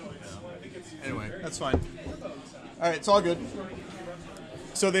 Anyway, that's fine. All right, it's all good.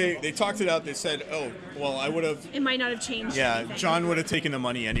 So they talked it out. They said, oh, well, I would have... It might not have changed anything. Jon would have taken the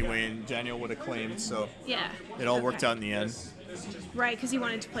money anyway, and Daniel would have claimed, so Yeah. it all worked out in the end. Right, because he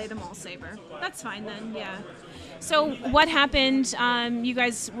wanted to play the Maul Saber. That's fine then, yeah. So what happened, you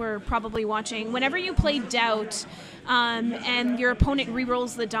guys were probably watching, whenever you play Doubt and your opponent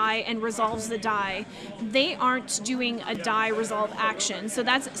rerolls the die and resolves the die, they aren't doing a die resolve action. So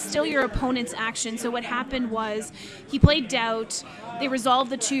that's still your opponent's action. So what happened was he played Doubt, they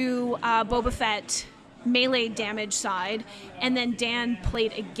resolved the 2 Boba Fett melee damage side, and then Dan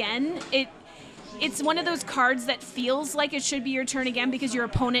played again. It's one of those cards that feels like it should be your turn again because your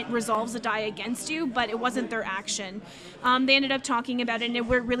opponent resolves a die against you, but it wasn't their action. They ended up talking about it, and it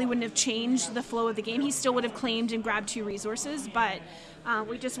really wouldn't have changed the flow of the game. He still would have claimed and grabbed 2 resources, but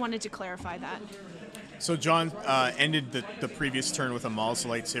we just wanted to clarify that. So Jon ended the previous turn with a Maul's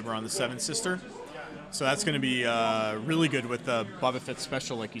lightsaber on the Seventh Sister. So that's going to be really good with the Boba Fett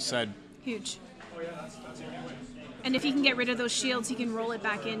special, like you said. Huge. And if he can get rid of those shields, he can roll it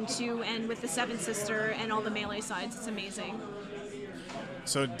back into, and with the Seventh Sister and all the melee sides, it's amazing.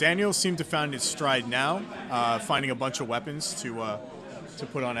 So Daniel seemed to find his stride now, finding a bunch of weapons to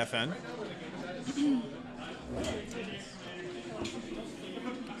put on FN.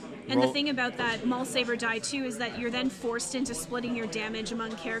 And the thing about that Maul Saber die too is that you're then forced into splitting your damage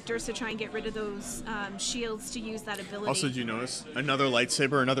among characters to try and get rid of those shields to use that ability. Also, did you notice another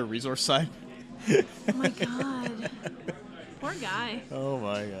lightsaber, another resource side? Oh my god. Poor guy. Oh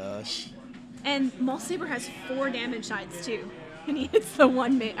my gosh. And Maul Saber has 4 damage sides too. And he hits the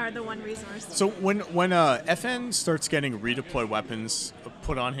one resource. So when FN starts getting redeploy weapons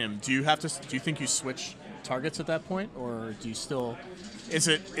put on him, do you think you switch targets at that point, or do you still? Is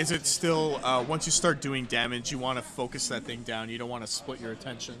it still once you start doing damage, you want to focus that thing down? You don't want to split your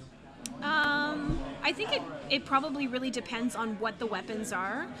attention. I think it probably really depends on what the weapons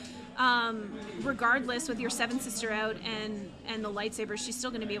are. Regardless, with your Seventh Sister out and the lightsaber, she's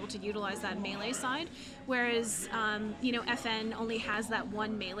still going to be able to utilize that melee side. Whereas, FN only has that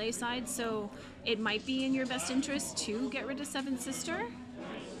one melee side, so it might be in your best interest to get rid of Seventh Sister.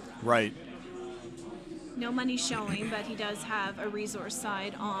 Right. No money showing, but he does have a resource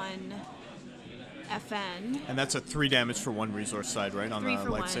side on FN. And that's a 3 damage for 1 resource side, right, on the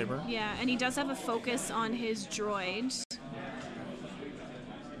lightsaber? 1. Yeah, and he does have a focus on his droid.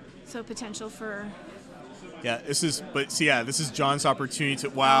 So potential for... Yeah, this is Jon's opportunity to...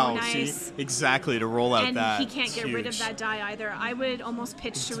 Wow, nice. See? Exactly, to roll out and that. And he can't get rid of that die either. I would almost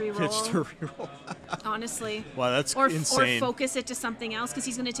pitch to reroll. Pitch to reroll. Honestly. Wow, that's insane. Or focus it to something else, because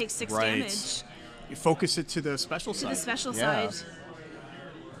he's going to take 6 damage. You focus it to the special side. To the special side.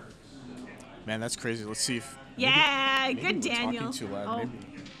 Man, that's crazy. Let's see if. Yeah, maybe good we're Daniel. Talking too loud. Oh. Maybe.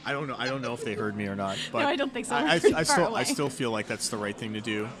 I don't know. I don't know if they heard me or not. But No, I don't think so. I Pretty far still away. feel like that's the right thing to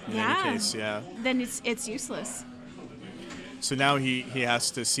do in Yeah. any case. Yeah. Then it's useless. So now he has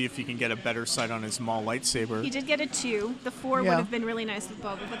to see if he can get a better sight on his Maul lightsaber. He did get a 2. The 4 Yeah. would have been really nice with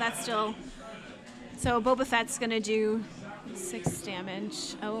Boba, but that's still. So Boba Fett's gonna do 6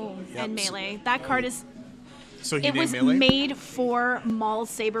 damage. Oh, Yep. and melee. That card is. So he It named was melee? made for Maul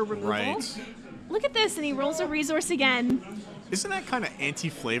saber removal. Right. Look at this, and he rolls a resource again. Isn't that kind of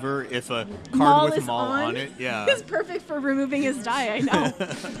anti-flavor if a card Maul with is Maul on. on it? Yeah. It's perfect for removing his die. I know.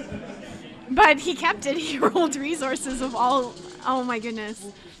 But he kept it. He rolled resources of all. Oh my goodness.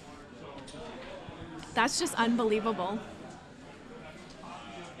 That's just unbelievable.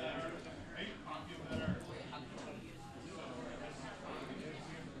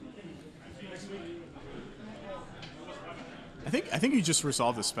 I think you just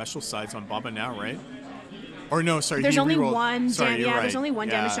resolved the special sides on Boba now, right? Or no, sorry. There's he only rerolled- one. Sorry, you're right. There's only one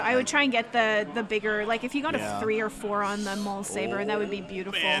damage. So I would try and get the bigger. Like if you got Yeah. a 3 or 4 on the Maul saber, that would be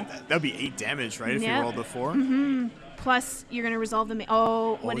beautiful. Man, that'd be 8 damage, right? If Yep. you rolled the 4. Plus, you're gonna resolve the.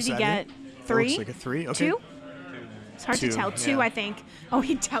 What What did was he that get? in? That 3. looks like a 3. Okay. 2. It's hard 2, to tell. 2, yeah. I think. Oh,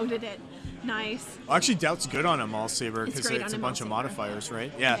 he doubted it. Nice. Well, actually, Doubt's good on a Maul saber It's because great it's on a a bunch of Maul saber. modifiers,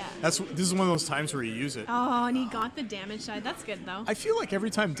 right? Yeah. Yeah. This is one of those times where you use it. Oh, and he got the damage side. That's good though. I feel like every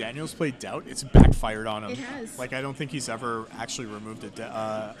time Daniel's played Doubt, it's backfired on him. It has. Like I don't think he's ever actually removed a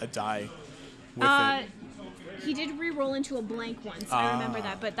die with Uh, it. he did re-roll into a blank once. I remember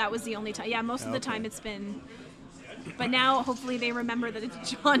that, but that was the only time. Yeah, most of the Okay. time it's been. But now, hopefully, they remember that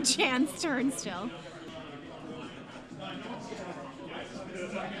it's John Chan's turn still.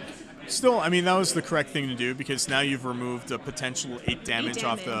 Still, I mean, that was the correct thing to do because now you've removed a potential 8 damage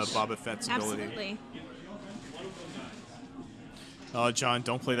off the damage. Boba Fett's ability. Absolutely. Oh, John,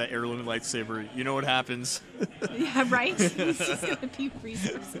 don't play that heirloom lightsaber. You know what happens. Yeah, right. He's just gonna be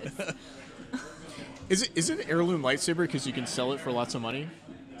resources. Is it heirloom lightsaber because you can sell it for lots of money?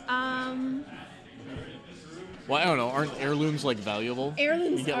 Well, I don't know. Aren't heirlooms like valuable?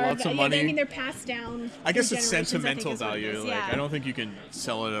 Heirlooms you get are. lots of Yeah, money. I mean, they're passed down. I guess through it's generations, I think sentimental is what it value. is, Like yeah. I don't think you can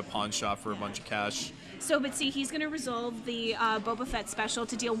sell it at a pawn shop for a bunch of cash. So, but see, he's going to resolve the Boba Fett special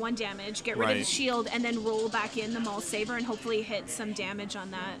to deal 1 damage, get rid of Right. his shield, and then roll back in the Maul saber and hopefully hit some damage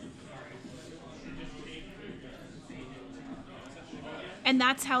on that. And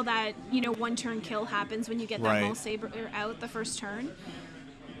that's how that 1-turn kill happens when you get that Right. Maul saber out the first turn.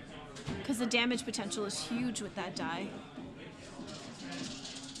 Because the damage potential is huge with that die.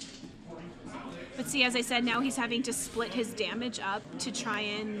 But see, as I said, now he's having to split his damage up to try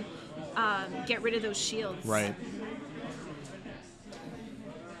and get rid of those shields. Right.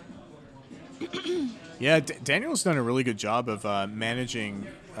 Yeah, Daniel's done a really good job of managing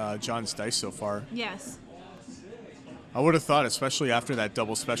John's dice so far. Yes. I would have thought, especially after that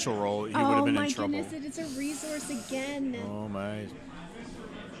double special roll, he would have been in trouble. Oh my goodness, it's a resource again. Oh my.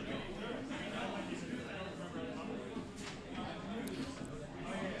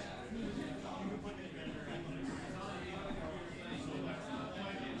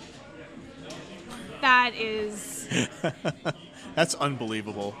 That is. That's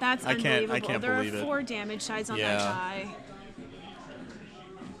unbelievable. That's I unbelievable. can't there believe are it. 4 damage sides on Yeah. that die.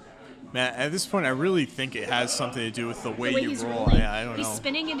 Man, at this point, I really think it has something to do with the way The way you he's roll. rolling, I don't he's know.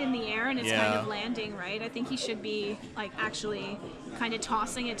 spinning it in the air and it's kind Yeah. of landing, right? I think he should be like actually kind of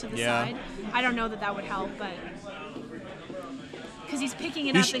tossing it to the Yeah. side. I don't know that would help, but because he's picking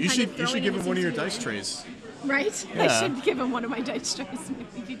it You up should, and you kind should, of you throwing should give it him one of your as dice he's trays. right? I Yeah. should give him one of my dice trays. Maybe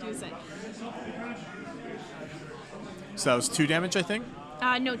he could use it. So that was 2 damage, I think?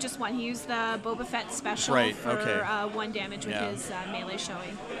 No, just 1. He used the Boba Fett special Right, for okay. 1 damage with Yeah. his melee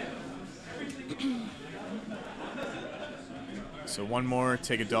showing. So one more,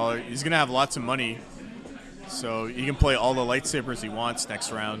 take $1. He's going to have lots of money. So he can play all the lightsabers he wants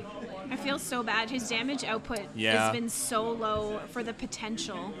next round. I feel so bad. His damage output Yeah. has been so low for the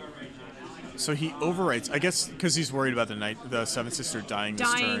potential. So he overwrites, I guess, because he's worried about the Seventh Sister dying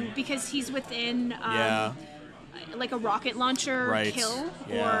this turn. Because he's within Yeah. like a rocket launcher Right. kill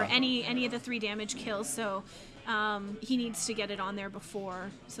Yeah. or any of the 3 damage kills. So he needs to get it on there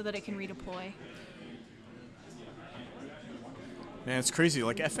before so that it can redeploy. Man, it's crazy.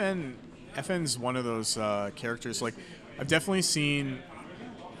 Like FN's one of those characters. Like I've definitely seen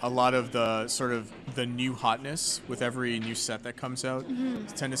a lot of the sort of the new hotness with every new set that comes out. Mm-hmm.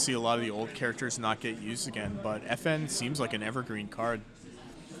 I tend to see a lot of the old characters not get used again, but FN seems like an evergreen card.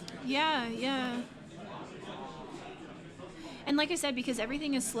 Yeah, yeah. And like I said, because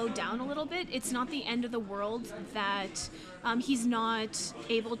everything is slowed down a little bit, it's not the end of the world that he's not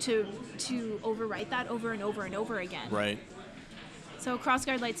able to overwrite that over and over and over again. Right. So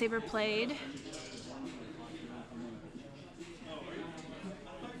crossguard lightsaber played.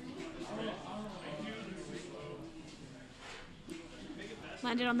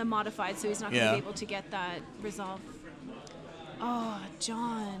 Landed on the modified, so he's not going to be able to get that resolve. Oh,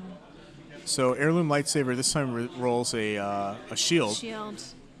 Jon. So heirloom lightsaber this time rolls a shield. Shield,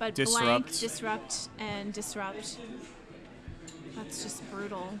 but Disrupt. blank, disrupt, and disrupt. That's just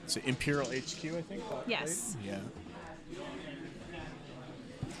brutal. It's an Imperial HQ, I think. Yes. Right? Yeah.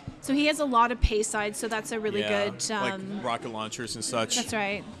 So he has a lot of pay sides, so that's a really good. Like rocket launchers and such. That's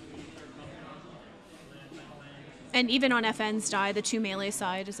right. And even on FN's die, the 2 melee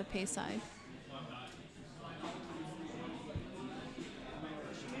side is a pay side.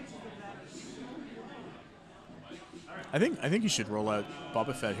 I think you should roll out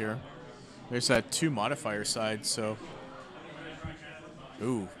Boba Fett here. There's that 2 modifier side, so.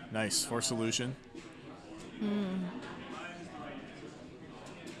 Ooh, nice. Force illusion.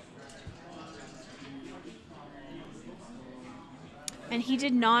 And he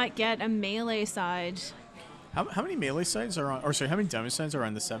did not get a melee side. How many melee sides are on? Or sorry, how many damage sides are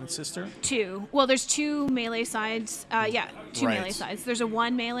on the 7th Sister? 2. Well, there's 2 melee sides. 2 Right. melee sides. There's a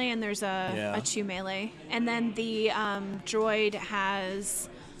 1 melee and there's a 2 melee. And then the droid has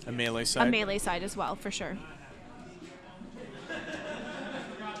A melee side? a melee side as well, for sure.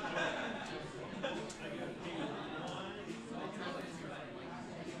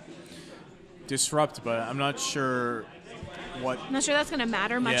 Disrupt, but I'm not sure what. I'm not sure that's going to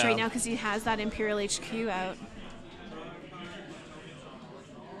matter much Yeah. right now because he has that Imperial HQ out.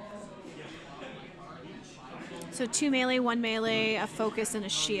 So 2 melee, 1 melee, a focus, and a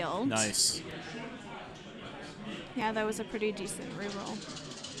shield. Nice. Yeah, that was a pretty decent reroll.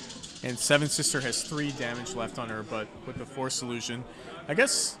 And 7th Sister has 3 damage left on her, but with the Force illusion, I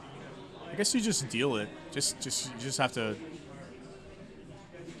guess you just deal it. You just have to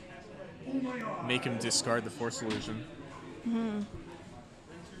make him discard the Force illusion.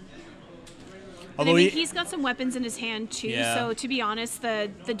 Although he's got some weapons in his hand too, Yeah. so to be honest, the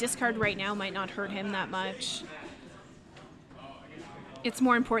discard right now might not hurt him that much. It's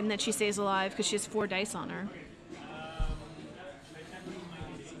more important that she stays alive because she has 4 dice on her.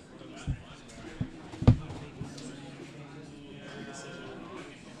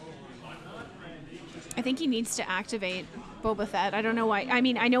 I think he needs to activate Boba Fett. I don't know why. I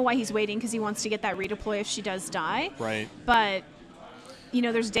mean, I know why he's waiting because he wants to get that redeploy if she does die. Right. But, you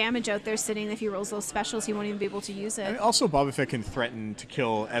know, there's damage out there sitting. If he rolls those specials, he won't even be able to use it. I mean, also, Boba Fett can threaten to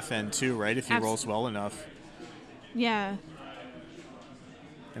kill FN too, right? If he rolls well enough. Yeah.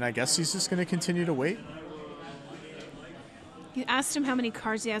 And I guess he's just going to continue to wait. You asked him how many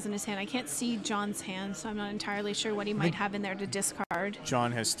cards he has in his hand. I can't see Jon's hand, so I'm not entirely sure what he might have in there to discard.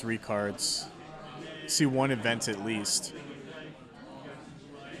 Jon has 3 cards. See 1 event at least.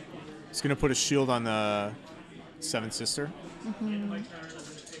 He's going to put a shield on the 7th Sister.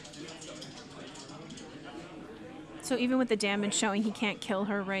 So even with the damage showing, he can't kill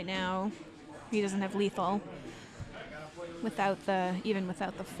her right now. He doesn't have lethal. Even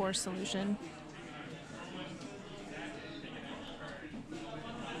without the Force illusion.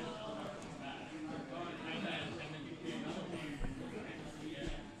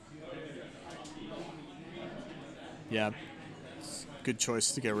 Yeah, good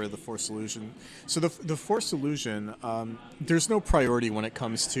choice to get rid of the Force illusion. So the Force illusion, there's no priority when it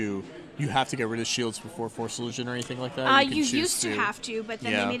comes to you have to get rid of shields before Force illusion or anything like that. You used to have to, but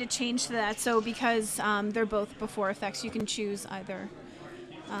then Yeah. they made a change to that. So because they're both before effects, you can choose either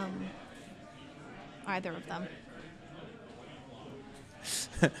of them.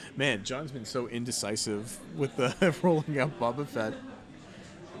 Man, Jon's been so indecisive with the rolling out Boba Fett.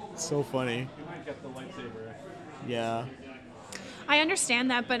 So funny. You might get the lightsaber. Yeah. I understand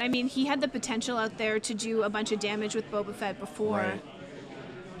that, but I mean, he had the potential out there to do a bunch of damage with Boba Fett before. Right.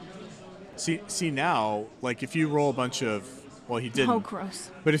 See now, like if you roll a bunch of, well, he didn't. Oh, gross.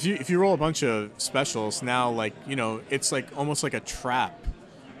 But if you roll a bunch of specials now, like it's like almost like a trap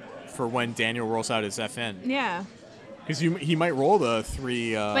for when Daniel rolls out his FN. Yeah. Because he might roll the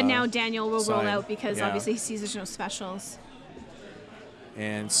 3. But now Daniel will roll side. out because Yeah. obviously he sees there's no specials.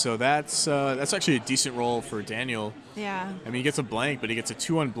 And so that's actually a decent roll for Daniel. Yeah. I mean, he gets a blank, but he gets a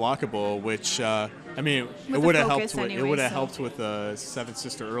 2 unblockable, which I mean, With it the would have focus helped. It anyway, would have so. helped with the 7th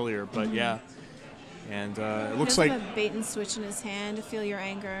Sister earlier, but yeah. And it He looks does like have a bait and switch in his hand to feel your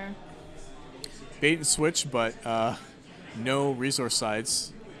anger. bait and switch, but no resource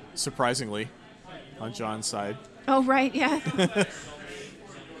sides, surprisingly, on Jon's side. Oh, right, yeah.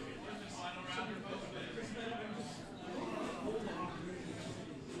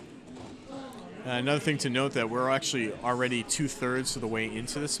 Another thing to note that we're actually already 2/3 of the way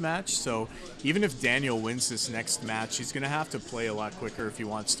into this match, so even if Daniel wins this next match, he's going to have to play a lot quicker if he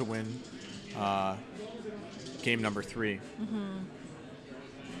wants to win game number 3.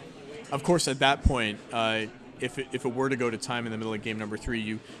 Of course, at that point, if it were to go to time in the middle of game number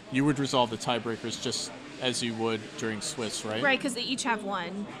 3, you would resolve the tiebreakers just as you would during Swiss, right? Right, because they each have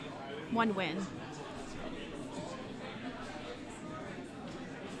one win.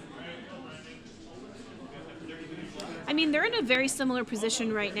 I mean, they're in a very similar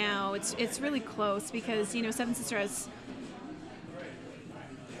position right now. It's really close because, you know, Seven Sister has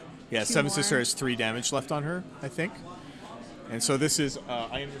Seven more. Sister has 3 damage left on her, I think. And so this is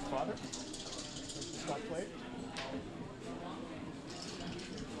I Am Your Father. Stop play.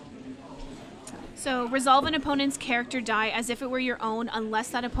 So resolve an opponent's character die as if it were your own, unless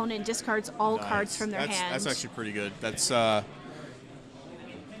that opponent discards all cards from their hand. That's actually pretty good. That's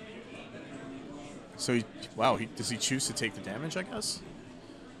so does he choose to take the damage, I guess?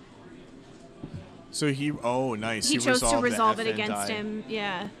 So nice. He chose to resolve the it FN against die. him.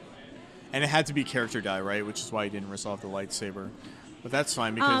 Yeah. And it had to be character die, right? Which is why he didn't resolve the lightsaber. But that's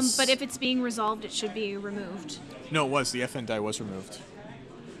fine because. But if it's being resolved, it should be removed. No, it was. The FN die was removed.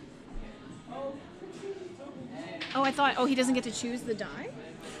 Oh, I thought. Oh, he doesn't get to choose the die.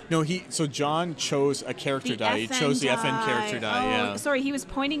 No, so Jon chose a character die. He chose the FN character die. Oh, Yeah. sorry, he was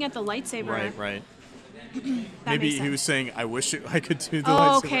pointing at the lightsaber. Right. That Maybe makes he sense. was saying, "I wish I could do the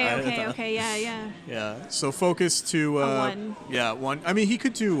Oh, lightsaber." okay. Yeah. Yeah. So focus to. A 1. Yeah, 1. I mean, he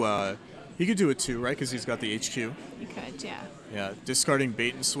could do a 2, right? Because he's got the HQ. You could, yeah. Yeah, discarding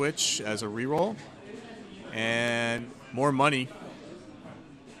bait and switch as a reroll, and more money.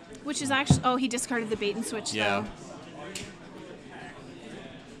 Which is actually. Oh, he discarded the bait and switch. Yeah. Though.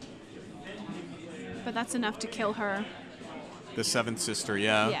 But that's enough to kill her. The 7th Sister,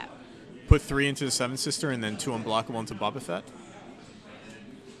 yeah. Yeah. Put 3 into the 7th Sister and then 2 unblockable into Boba Fett.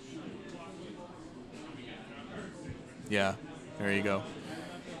 Yeah, there you go.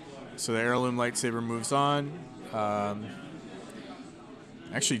 So the heirloom lightsaber moves on.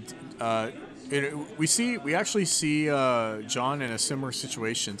 We actually see Jon in a similar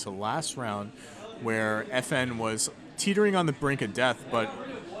situation to last round, where FN was teetering on the brink of death, but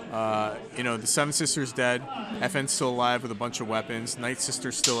the 7 Sister's dead. FN's still alive with a bunch of weapons. Night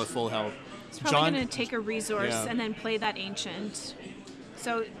Sister's still at full health. He's probably going to take a resource and then play that ancient.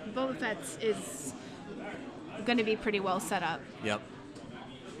 So Boba Fett is going to be pretty well set up. Yep.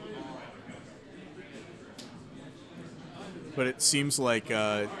 But it seems like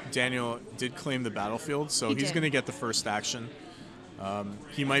Daniel did claim the battlefield, so he's going to get the first action.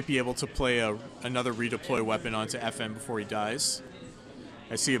 He might be able to play another redeploy weapon onto FN before he dies.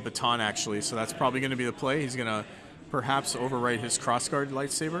 I see a baton, actually, so that's probably going to be the play. He's going to perhaps overwrite his crossguard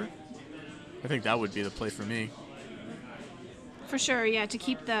lightsaber. I think that would be the play for me. For sure, yeah, to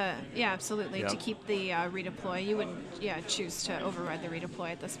keep the... Yeah, absolutely. Yep. To keep the redeploy. You wouldn't, choose to override the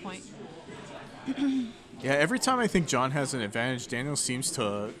redeploy at this point. Yeah, every time I think Jon has an advantage, Daniel seems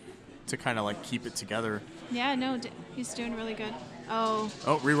to kind of, like, keep it together. Yeah, no, he's doing really good. Oh.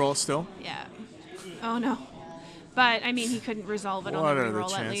 Oh, reroll still? Yeah. Oh, no. But, I mean, he couldn't resolve it on the reroll,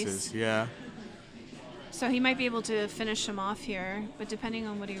 what are the at least. chances? Yeah. So he might be able to finish him off here, but depending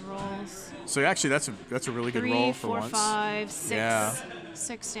on what he rolls. So actually, that's a really good 3, roll for 4, once. 5, 6. Yeah.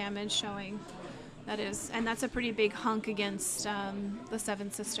 6 damage showing. That is, and that's a pretty big hunk against the 7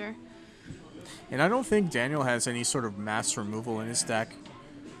 Sister. And I don't think Daniel has any sort of mass removal in his deck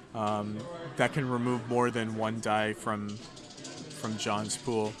that can remove more than 1 die from Jon's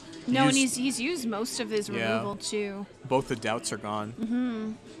pool. And he's used most of his removal too. Both the doubts are gone.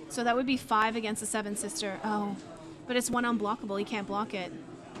 Mm-hmm. So that would be 5 against the 7 Sister. Oh, but it's 1 unblockable. He can't block it.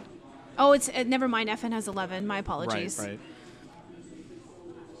 Oh, it's never mind. FN has 11. My apologies. Right.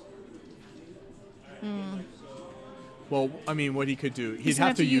 Well, I mean, what he could do, he'd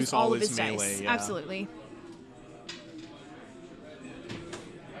have to use all his melee. dice. Yeah. Absolutely.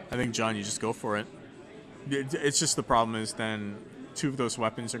 I think, Jon, you just go for it. It's just the problem is then 2 of those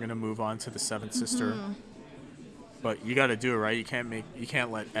weapons are going to move on to the 7th Sister. But you got to do it, right? You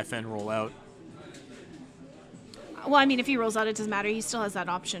can't let FN roll out. Well, I mean, if he rolls out, it doesn't matter. He still has that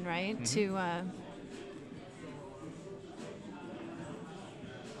option, right? To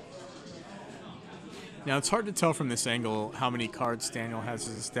Now, it's hard to tell from this angle how many cards Daniel has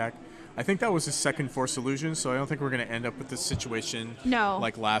in his deck. I think that was his second Force Illusion, so I don't think we're going to end up with this situation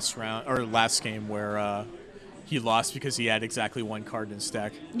like last round or last game where he lost because he had exactly 1 card in his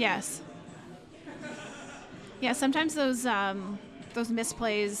deck. Yes. Yeah, sometimes those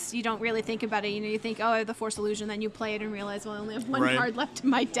misplays, you don't really think about it. You know, you think, oh, I have the Force Illusion, then you play it and realize, well, I only have one Right. card left in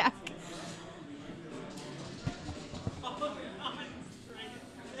my deck.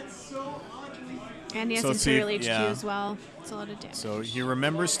 And he has So let's see if- Imperial HQ yeah. as well. It's a lot of damage. So he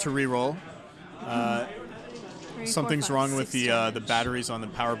remembers to reroll. 3, 4, Something's 5, wrong with 6 the damage. batteries on the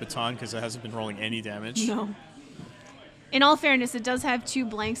power baton because it hasn't been rolling any damage. No. In all fairness, it does have 2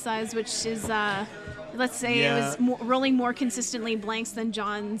 blank sides, which is, let's say Yeah. it was rolling more consistently blanks than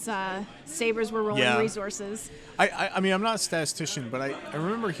Jon's sabers were rolling Yeah. resources. I mean, I'm not a statistician, but I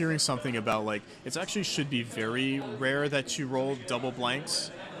remember hearing something about, like, it actually should be very rare that you roll double blanks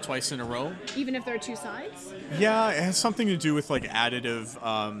twice in a row. Even if there are 2 sides? Yeah, it has something to do with, like, additive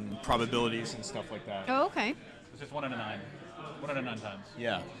probabilities and stuff like that. Oh, okay. It's just 1 out of 9. 1 out of 9 times.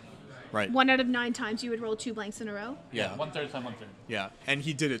 Yeah. Right. 1 out of 9 times you would roll 2 blanks in a row? Yeah. 1/3 time 1/3. Yeah. And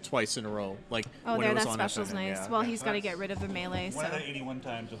he did it twice in a row. Like, Oh, when there, it was that on special's FNM, nice. yeah. Well, he's got to get rid of the melee, 1 out so. of 81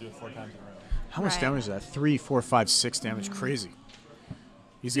 times, you'll do it 4 times in a row. How much Right. damage is that? 3, 4, 5, 6 damage. Crazy.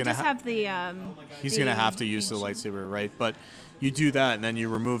 He's He gonna does have the. he's the gonna have to use the ancient- lightsaber, right? But you do that, and then you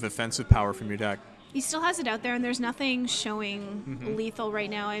remove offensive power from your deck. He still has it out there, and there's nothing showing lethal right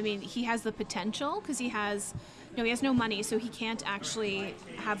now. I mean, he has the potential because he has no money, so he can't actually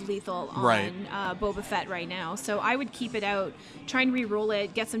have lethal on Right. Boba Fett right now. So I would keep it out, try and re-roll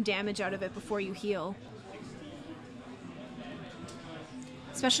it, get some damage out of it before you heal.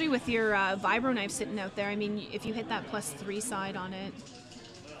 Especially with your vibro knife sitting out there. I mean, if you hit that +3 side on it.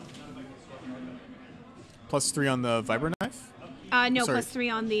 +3 on the vibro knife. No, Sorry. +3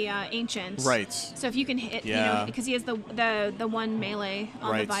 on the ancient. Right. So if you can hit, Yeah. because he has the 1 melee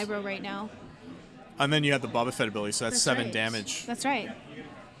on Right. the vibro right now. And then you have the Boba Fett ability, so that's 7 right. damage. That's right.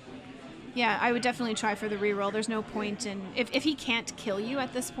 Yeah, I would definitely try for the reroll. There's no point in if he can't kill you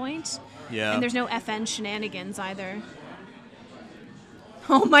at this point. Yeah. And there's no FN shenanigans either.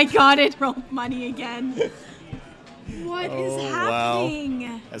 Oh my God! It rolled money again. What is Oh, wow.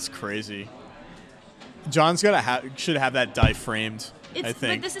 happening? That's crazy. John's should have that die framed. I But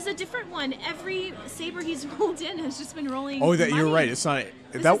think. this is a different one. Every saber he's rolled in has just been rolling. Oh, that you're money. right. It's not.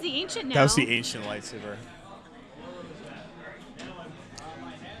 This that, is the ancient now. That was the ancient lightsaber.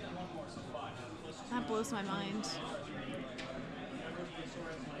 That blows my mind.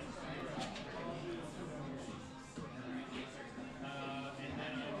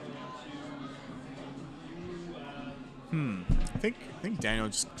 I think Daniel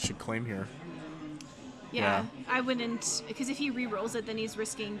just should claim here. Yeah, I wouldn't, because if he re-rolls it, then he's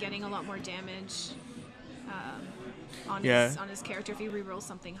risking getting a lot more damage on his character if he re-rolls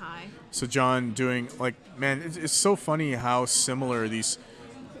something high. So John doing man, it's so funny how similar these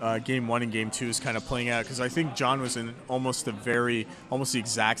game 1 and game 2 is kind of playing out, because I think John was in almost the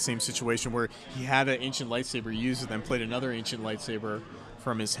exact same situation where he had an ancient lightsaber used and then played another ancient lightsaber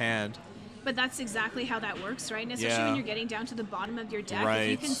from his hand. But that's exactly how that works, right? And especially Yeah. when you're getting down to the bottom of your deck, if you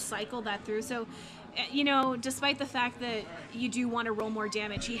Right. can cycle that through. So, despite the fact that you do want to roll more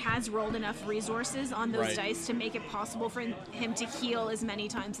damage, he has rolled enough resources on those Right. dice to make it possible for him to heal as many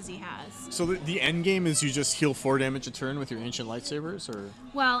times as he has. So the end game is you just heal 4 damage a turn with your ancient lightsabers, or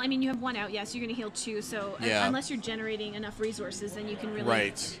Well, I mean, you have 1 out, yes, you're going to heal 2. So Yeah. unless you're generating enough resources, then you can really...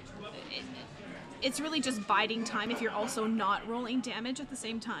 right? It's really just biding time if you're also not rolling damage at the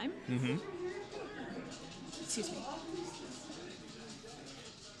same time. Mm-hmm. Excuse me.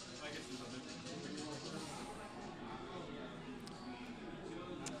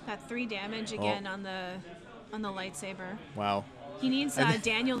 That 3 damage again on the lightsaber. Wow. He needs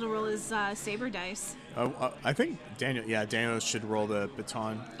Daniel to roll his saber dice. I think Daniel should roll the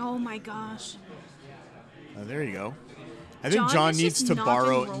baton. Oh my gosh. There you go. I think John John has needs just to not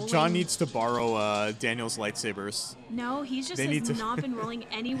borrow. been rolling. John needs to borrow Daniel's lightsabers. No, he just They need has to- not been rolling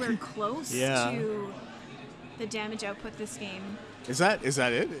anywhere close Yeah. to the damage output this game. Is that it?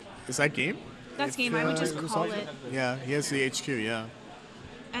 Is that game? That's If, game. I would just it was call like- it, Yeah, he has the HQ. Yeah.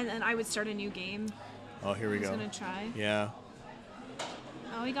 and then I would start a new game. Oh, here we He's go. gonna try. Yeah.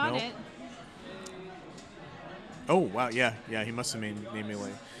 Oh, he got Nope. it. Oh wow. Yeah. He must have made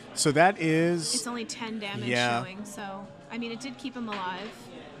melee. So that is. It's only 10 damage Yeah. showing, so I mean, it did keep him alive.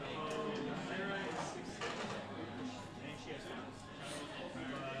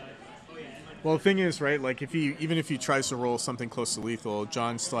 Well, the thing is, right? Like, even if he tries to roll something close to lethal,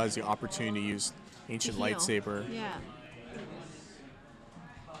 John still has the opportunity to use ancient To heal. lightsaber. Yeah.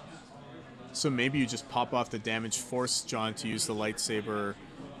 So maybe you just pop off the damage, force John to use the lightsaber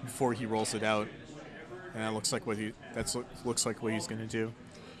before he rolls it out, and that looks like what he's gonna do.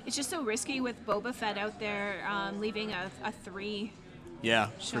 It's just so risky with Boba Fett out there, leaving a 3. Yeah,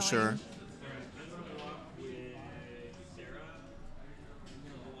 Showing. for sure.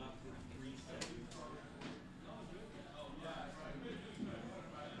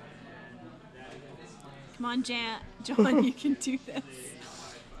 Come on, John, you can do this.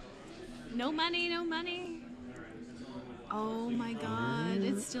 No money, no money. Oh my God,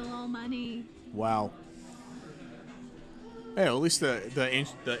 it's still all money. Wow. Hey, at least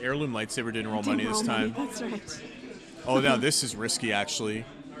the heirloom lightsaber didn't roll money this time. That's right. Oh, now this is risky, actually.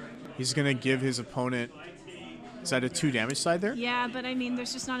 He's going to give his opponent... Is that a 2 damage side there? Yeah, but I mean,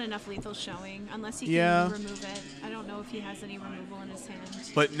 there's just not enough lethal showing unless he can remove it. I don't know if he has any removal in his hand.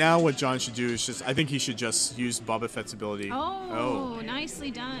 But now what Jon should do is just... I think he should just use Boba Fett's ability. Oh, nicely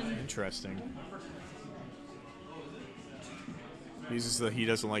done. Interesting. Uses the he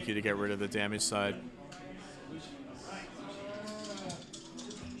doesn't like you to get rid of the damage side.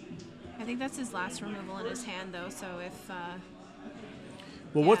 I think that's his last removal in his hand, though, so if...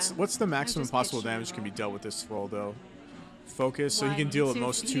 Well, yeah, what's the maximum just possible pitched damage him. can be dealt with this roll, though? Focus, so he can One. deal So at if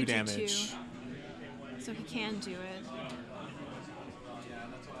most he 2 did damage. 2. So he can do it.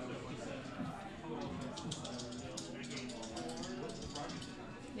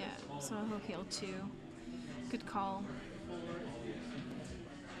 Yeah, so he'll heal 2. Good call.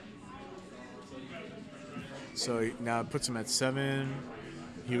 So now it puts him at 7.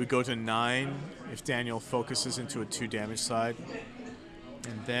 He would go to 9 if Daniel focuses into a 2 damage side.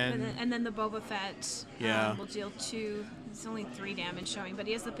 And then the Boba Fett Yeah. will deal 2. It's only 3 damage showing, but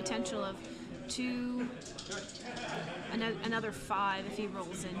he has the potential of 2, another 5 if he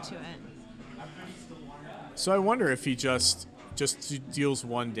rolls into it. So I wonder if he just deals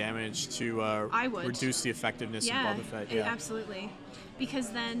 1 damage to I would. reduce the effectiveness of Boba Fett. Yeah, Absolutely. Because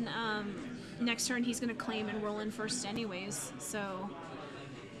then next turn he's going to claim and roll in first anyways, so...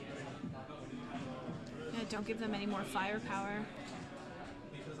 Yeah, don't give them any more firepower.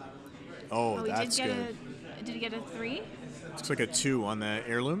 Oh, he that's did get good. Did he get a 3? Looks like a 2 on the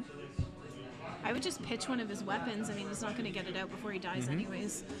heirloom. I would just pitch one of his weapons. I mean, he's not going to get it out before he dies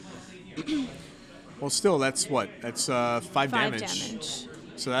anyways. Well, still, that's what? That's 5 damage. 5 damage.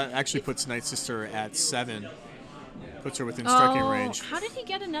 So that actually puts Night Sister at 7. Puts her within striking range. How did he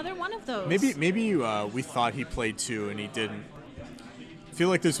get another one of those? Maybe we thought he played 2 and he didn't. I feel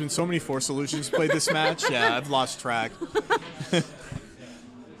like there's been so many Force Illusions played this match. Yeah, I've lost track.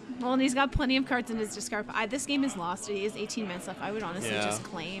 Well, and he's got plenty of cards in his discard. This game is lost. He has 18 minutes left. I would honestly just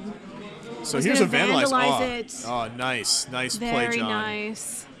claim. So He's here's a gonna vandalize. vandalize it. Oh, nice play, Very Jon.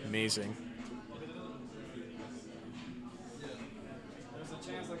 nice. Amazing.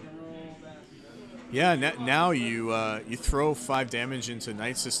 Yeah, now you throw 5 damage into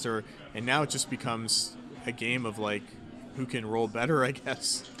Night Sister, and now it just becomes a game of like who can roll better, I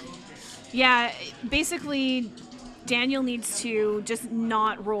guess. Yeah, basically, Daniel needs to just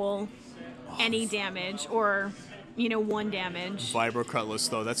not roll any damage or, 1 damage. Vibro Cutlass,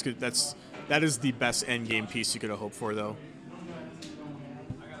 though, that's good. That is the best end game piece you could have hoped for, though.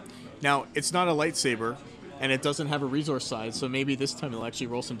 Now, it's not a lightsaber, and it doesn't have a resource side, so maybe this time it'll actually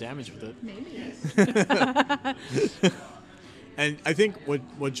roll some damage with it. Maybe. And I think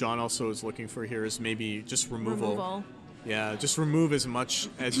what Jon also is looking for here is maybe just removal. Yeah, just remove as much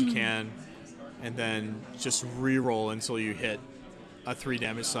as you can, and then just re-roll until you hit a 3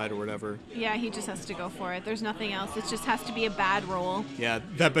 damage side or whatever. Yeah, he just has to go for it. There's nothing else. It just has to be a bad roll. Yeah,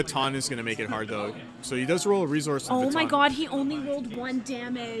 that baton is going to make it hard, though. So he does roll a resource. Oh my God, he only rolled 1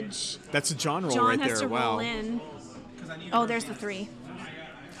 damage. That's a Jon roll Jon right has there. to Wow. roll in. Oh, there's the 3.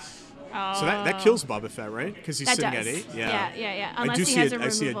 So that kills Boba Fett, right? Because he's sitting at 8? Yeah. I Unless do he see has a- a removal. I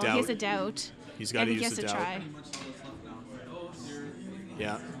see a He has doubt. a doubt. He's got to I think he use has the to doubt. try.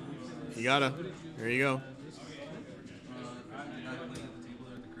 Yeah. You gotta. There you go.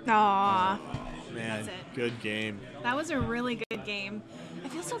 Aw. Man, That's it. good game. That was a really good game. I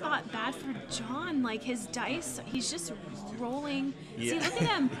feel so bad for Jon. Like, his dice, he's just rolling. Yeah. See, look at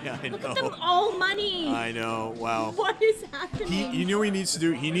him. Yeah, I look know. at them. All money. I know. Wow. What is happening? You know what he needs to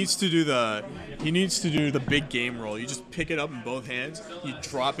do? He needs to do the big game roll. You just pick it up in both hands. You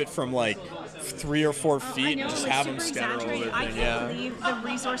drop it from like 3 or 4 feet I know, and just like, have him super scatter over exaggerated. I everything. can't Yeah. believe the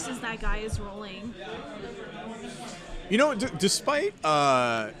resources that guy is rolling. You know, despite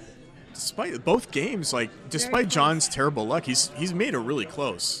both games, like despite Jon's terrible luck, he's made it really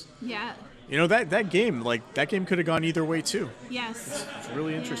close. Yeah. You know, that game could have gone either way too. Yes. It's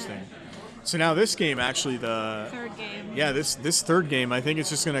really interesting. So now this game, actually, the Third game. yeah, this third game, I think it's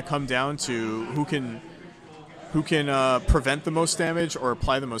just going to come down to who can prevent the most damage or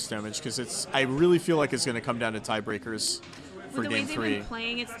apply the most damage, because I really feel like it's going to come down to tiebreakers for With the way game they've 3. been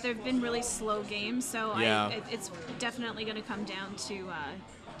playing, they've been really slow games, so Yeah. it's definitely going to come down to a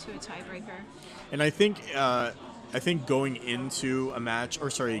tiebreaker. And I think I think going into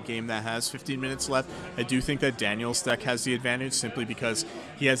a game that has 15 minutes left, I do think that Daniel's deck has the advantage simply because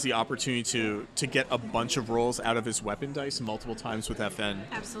he has the opportunity to get a bunch of rolls out of his weapon dice multiple times with FN.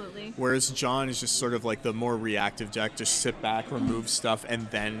 Absolutely. Whereas Jon is just sort of like the more reactive deck, just sit back, remove stuff, and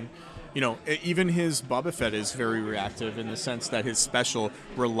then, even his Boba Fett is very reactive in the sense that his special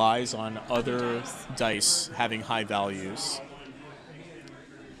relies on other dice having high values.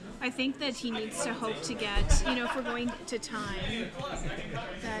 I think that he needs to hope to get, if we're going to time,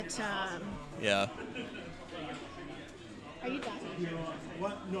 that. Yeah. Are you done?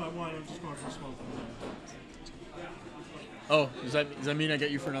 What? No, I'm just going for smoke. Oh, does that mean I get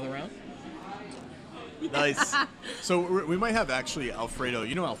you for another round? Nice. So we might have actually Alfredo.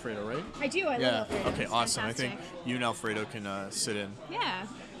 You know Alfredo, right? I do. I love Alfredo. Okay, He's awesome. fantastic. I think you and Alfredo can sit in. Yeah.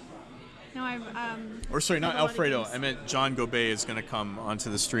 No, I. Or sorry, not have a lot of Alfredo. games. I meant John Gobet is going to come onto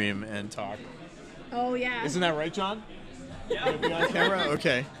the stream and talk. Oh yeah. Isn't that right, John? Yeah. You'll be on camera?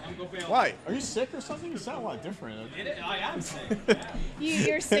 Okay. Why? Are you sick or something? You sound a lot different. I am sick.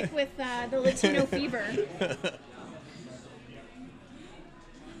 You're sick with the Latino fever.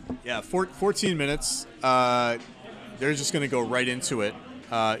 Yeah, 14 minutes. They're just going to go right into it.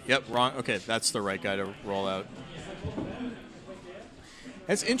 Yep, wrong. Okay, that's the right guy to roll out.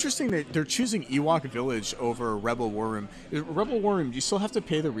 It's interesting that they're choosing Ewok Village over Rebel War Room. Rebel War Room, do you still have to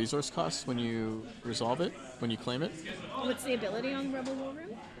pay the resource costs when you resolve it, when you claim it? What's the ability on Rebel War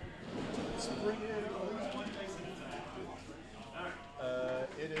Room?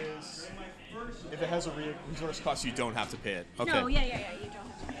 It is. If it has a resource cost, you don't have to pay it. Okay. No, yeah, you don't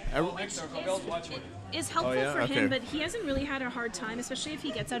have to. Is helpful for him, but he hasn't really had a hard time, especially if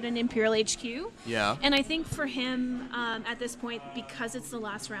he gets out an Imperial HQ. Yeah. And I think for him, at this point, because it's the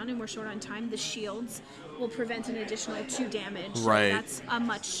last round and we're short on time, the shields will prevent an additional 2 damage. Right. So that's a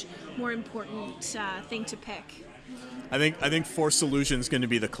much more important thing to pick. I think Force Illusion's going to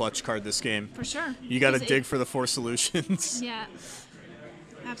be the clutch card this game. For sure. You got to dig for the Force Illusions. Yeah.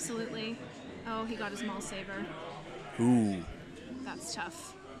 Absolutely. Oh, he got his Maul Saber. Ooh. That's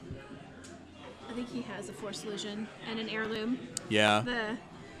tough. I think he has a Force Illusion and an Heirloom. Yeah.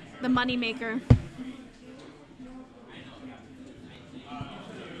 The money maker.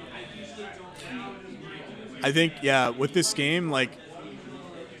 I think, with this game, like,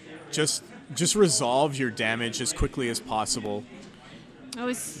 just resolve your damage as quickly as possible.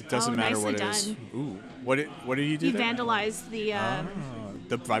 It Doesn't matter what it nicely is. done. Ooh. What did he do He there? vandalized The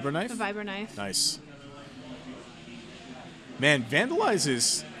vibro knife? the vibro knife. Nice. Man, Vandalize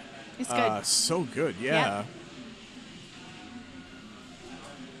is It's good. so good, yeah. Yeah.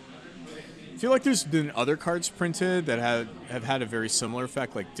 I feel like there's been other cards printed that have had a very similar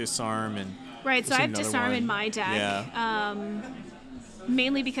effect, like Disarm and... Right, so there's I have another Disarm one. in my deck. Yeah.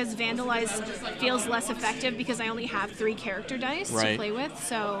 Mainly because Vandalize feels less effective because I only have 3 character dice to Right. play with.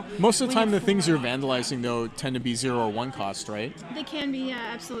 So Most of the when time, you the things you're vandalizing, though, tend to be 0 or 1 cost, right? They can be,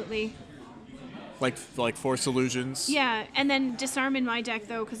 yeah, absolutely. Like Force Illusions? Yeah, and then Disarm in my deck,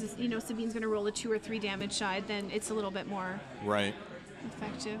 though, because Sabine's going to roll a 2 or 3 damage side, then it's a little bit more Right.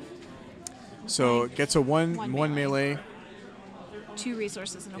 effective. So it gets a one melee. 2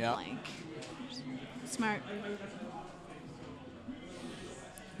 resources and a Yeah. blank. Smart.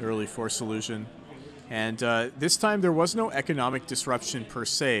 Early Force Illusion. And this time there was no economic disruption per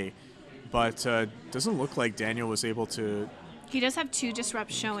se, but doesn't look like Daniel was able to... He does have 2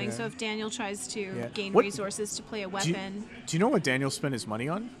 disrupts showing, Okay. so if Daniel tries to Yeah. gain What- resources to play a Do weapon. you know what Daniel spent his money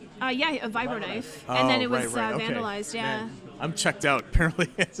on? Yeah, a vibro knife. And then it was right. Okay. vandalized, yeah. Man, I'm checked out, apparently.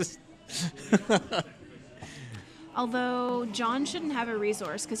 It's just... Although Jon shouldn't have a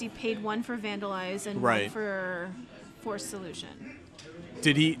resource because he paid 1 for vandalize and 1 Right. for force solution.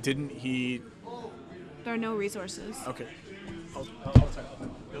 Didn't he... There are no resources. Okay. I'll type.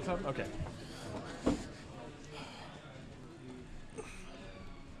 You'll type? Okay.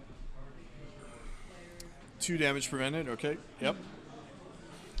 Two damage prevented, okay. Yep.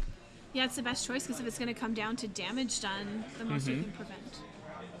 Yeah, it's the best choice because if it's going to come down to damage done, the most you can prevent.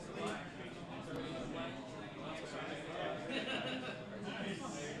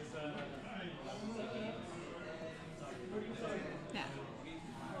 Yeah.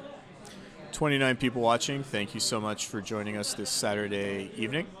 29 people watching. Thank you so much for joining us this Saturday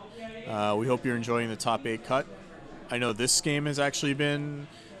evening. We hope you're enjoying the top 8 cut. I know this game has actually been...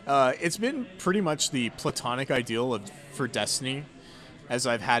 it's been pretty much the platonic ideal for Destiny, as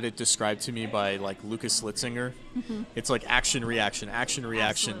I've had it described to me by like Lucas Litzinger. It's like action, reaction, action,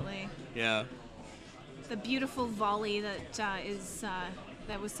 reaction. Absolutely. Yeah. The beautiful volley that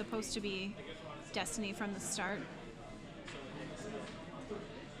that was supposed to be Destiny from the start.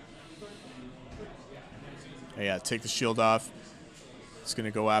 Yeah, take the shield off. It's going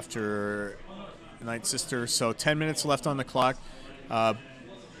to go after Night Sister. So 10 minutes left on the clock. I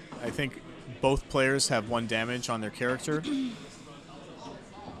think both players have 1 damage on their character.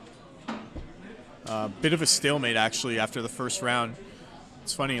 Bit of a stalemate, actually, after the first round.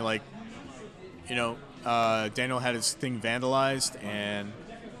 It's funny, like, you know, Daniel had his thing vandalized, and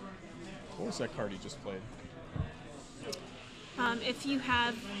what was that card he just played? If you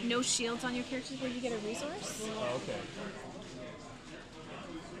have no shields on your characters, where you get a resource. Oh, okay.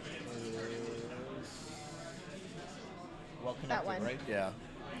 Well connected, That one. right? Yeah.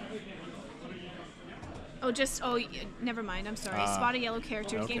 Never mind. I'm sorry. Spot a yellow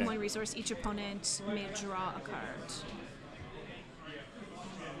character, okay. gain 1 resource. Each opponent may draw a card.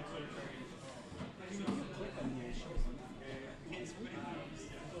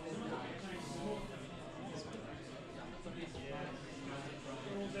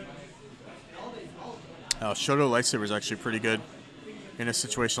 Shoto Lightsaber is actually pretty good in a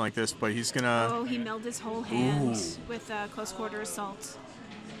situation like this, but he's gonna. Oh, he milled his whole hand with close quarter assault.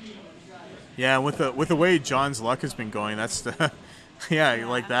 Yeah, with the way Jon's luck has been going, that's the. Yeah,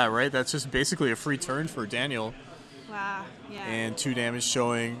 like that, right? That's just basically a free turn for Daniel. Wow. Yeah. And 2 damage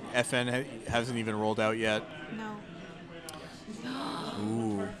showing. FN hasn't even rolled out yet. No.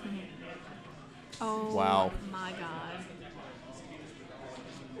 Ooh. Oh. Wow. My God.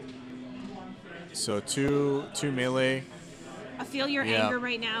 So two melee. I feel your Yeah. anger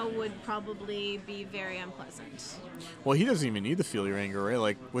right now would probably be very unpleasant. Well, he doesn't even need to feel your anger, right?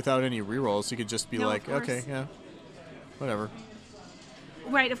 Like, without any rerolls, he could just be No, of like, course. okay, yeah, whatever.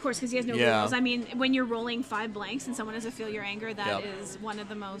 Right, of course, because he has no Yeah. rules. I mean, when you're rolling 5 blanks and someone has a feel your anger, that Yep. is one of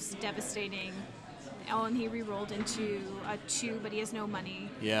the most devastating. Oh, and he re-rolled into a 2, but he has no money.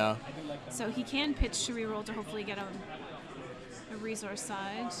 Yeah. So he can pitch to re-roll to hopefully get a resource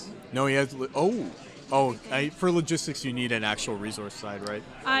side. No, he has. For logistics, you need an actual resource side, right?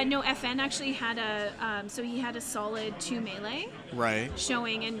 No, FN actually had so he had a solid 2 melee Right.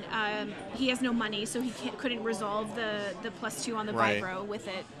 showing, and he has no money, so he couldn't resolve the +2 on the Right. vibro with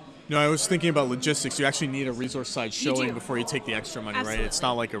it. No, I was thinking about logistics. You actually need a resource side You showing do. before you take the extra money, right? It's Absolutely.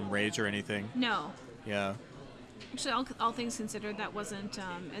 not like a rage or anything. No. Yeah. Actually, all things considered, that wasn't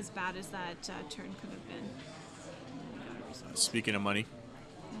as bad as that turn could have been. Speaking of money,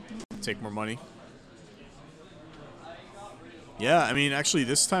 take more money. Yeah, I mean, actually,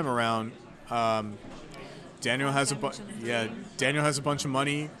 this time around, Daniel has Daniel has a bunch of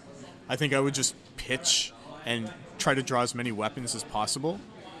money. I think I would just pitch and try to draw as many weapons as possible.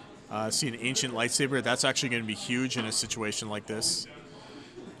 See an ancient lightsaber. That's actually going to be huge in a situation like this.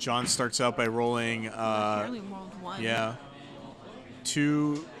 Jon starts out by rolling. He only rolled 1. Yeah.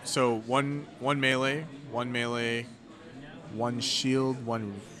 2. So one melee, 1 shield,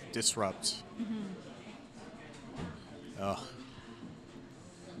 1 disrupt. Ugh.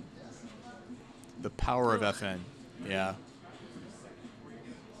 The power of FN. Yeah.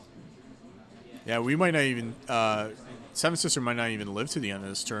 Yeah, we might not even. Seven Sister might not even live to the end of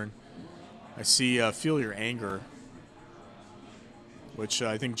this turn. I see Feel Your Anger, which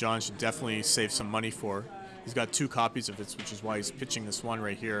I think Jon should definitely save some money for. He's got 2 copies of it, which is why he's pitching this one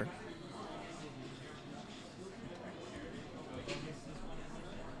right here.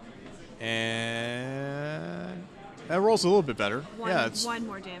 And that rolls a little bit better. It's 1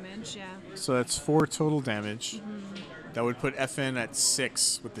 more damage, yeah. so that's 4 total damage. That would put FN at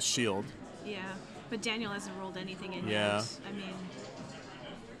 6 with the shield. Yeah, but Daniel hasn't rolled anything in Yeah. yet. I mean,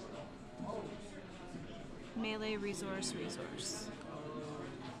 melee, resource.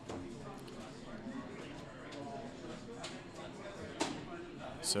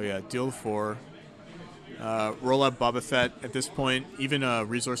 So yeah, deal 4. Roll up Boba Fett at this point. Even a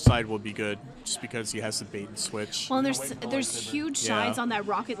resource side will be good, just because he has the bait and switch. Well, and there's huge sides Yeah. on that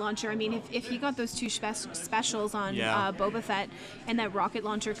rocket launcher. I mean, if he got those 2 specials on Yeah. Boba Fett, and that rocket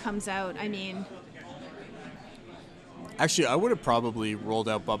launcher comes out, I mean, Actually, I would have probably rolled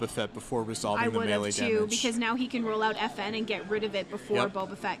out Boba Fett before resolving I the would melee have too, damage. because now he can roll out FN and get rid of it before Yep.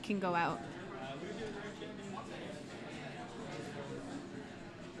 Boba Fett can go out.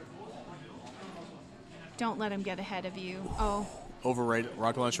 Don't let him get ahead of you. Oh. Override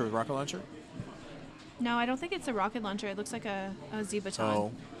rocket launcher with rocket launcher? No, I don't think it's a rocket launcher. It looks like a Z-baton.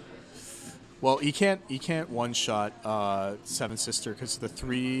 Oh. Well, he can't one shot Seven Sister because the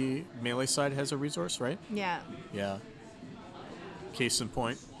 3 melee side has a resource, right? Yeah. Yeah. Case in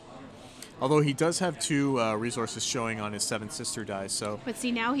point. Although he does have 2 resources showing on his Seven Sister die, so. But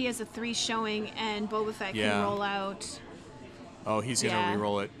see, now he has a 3 showing, and Boba Fett Yeah. can roll out. Oh, he's gonna Yeah.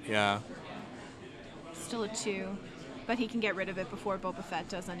 re-roll it. Yeah. Still a 2. But he can get rid of it before Boba Fett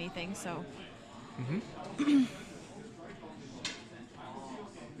does anything, so.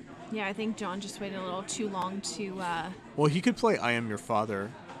 Yeah, I think Jon just waited a little too long to. Well, he could play I Am Your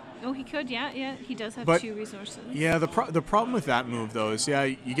Father. Oh, he could. Yeah, yeah. He does have But- 2 resources. Yeah, the problem with that move, though, is, yeah,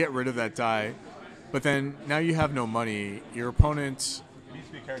 you get rid of that die, but then now you have no money. Your opponent... It needs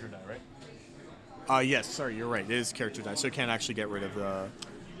to be a character die, right? Yes, sorry, you're right. It is character die, so you can't actually get rid of the...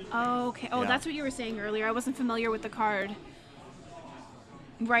 Oh, okay. Oh, Yeah. that's what you were saying earlier. I wasn't familiar with the card.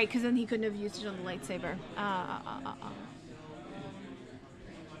 Right, because then he couldn't have used it on the lightsaber.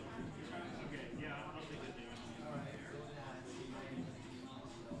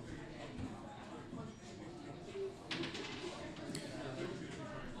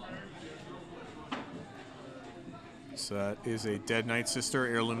 So that is a Dead Knight Sister.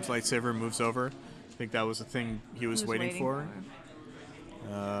 Heirloom's lightsaber moves over. I think that was the thing he was waiting for.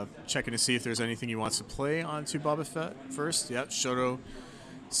 Checking to see if there's anything he wants to play onto Boba Fett first. Yep, Shoto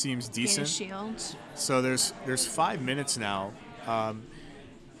seems Gain a decent. shield. So there's 5 minutes now.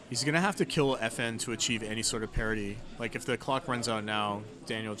 He's gonna have to kill FN to achieve any sort of parity. Like if the clock runs out now,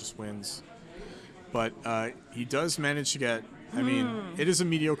 Daniel just wins. But he does manage to get. I mean, it is a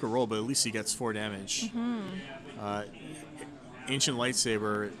mediocre roll, but at least he gets 4 damage. Ancient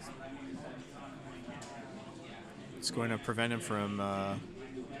lightsaber. It's going to prevent him from.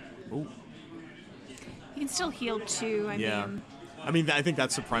 Ooh. He can still heal too. I mean, I think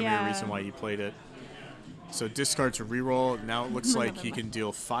that's the primary Yeah. reason why he played it. So discard to reroll. Now it looks like he can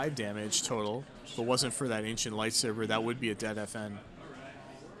deal 5 damage total. If it wasn't for that ancient lightsaber, that would be a dead FN.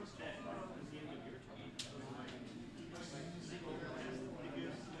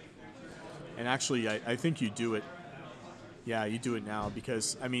 And actually, I think you do it. Yeah, you do it now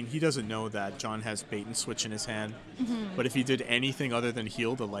because, I mean, he doesn't know that Jon has bait and switch in his hand. But if he did anything other than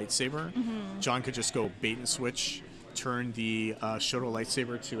heal the lightsaber, Jon could just go bait and switch, turn the Shoto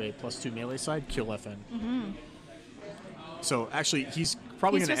lightsaber to a +2 melee side, kill FN. So actually, he's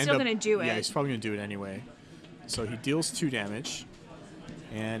probably He's going to end still up. gonna do it. Yeah, he's probably going to do it anyway. So he deals 2 damage,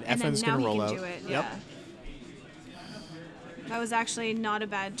 and and FN's then now going to he roll can out. do it. Yep. Yeah. That was actually not a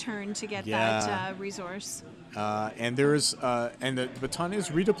bad turn to get Yeah. that resource. And there's and the baton is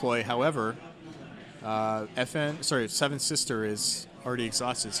redeploy. However, Seventh Sister is already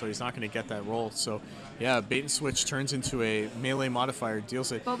exhausted, so he's not going to get that roll. So, yeah, bait and switch turns into a melee modifier,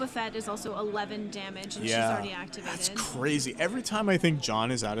 deals it. Boba Fett is also 11 damage, and she's Yeah, already activated. that's crazy. Every time I think Jon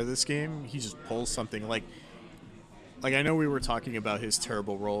is out of this game, he just pulls something like I know we were talking about his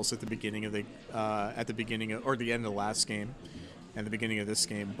terrible rolls at the beginning of the or the end of the last game, and the beginning of this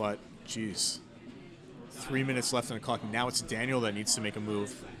game, but geez. 3 minutes left on the clock. Now it's Daniel that needs to make a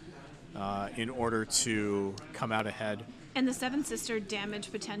move in order to come out ahead. And the Seventh Sister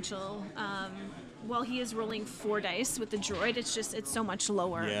damage potential, while he is rolling 4 dice with the droid, it's so much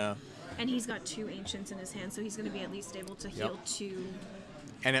lower. Yeah. And he's got 2 ancients in his hand, so he's going to be at least able to heal 2.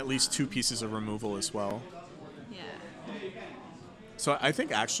 And at least 2 pieces of removal as well. Yeah. So I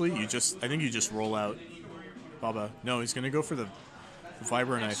think actually you just roll out Boba. No, he's gonna go for the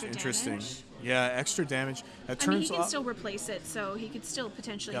vibro knife. Extra Interesting. damage? Yeah, extra damage. That I mean, turns he can off. still replace it, so he could still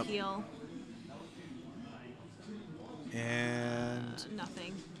potentially Yep. heal And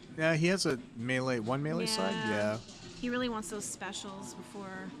nothing. yeah, he has a one melee side. Yeah. He really wants those specials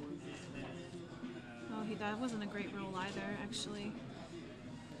before. Oh, that wasn't a great roll either, actually.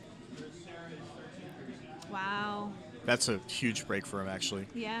 Wow. That's a huge break for him, actually.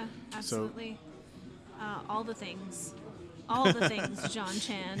 Yeah, absolutely. All the things. All the things, Jon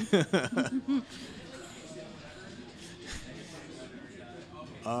Chan.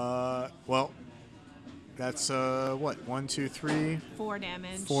 Well, that's what 1, 2, 3, 4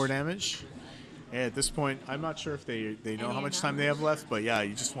 damage. 4 damage. And at this point, I'm not sure if they know Any how much time they have left, but yeah,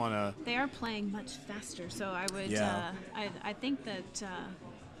 you just want to. They are playing much faster, so I would. Yeah. I think that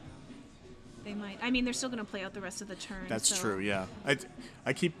they might. I mean, they're still going to play out the rest of the turn. That's so. true. Yeah,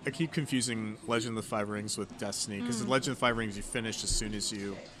 I keep confusing Legend of the Five Rings with Destiny because the Legend of the Five Rings you finish as soon as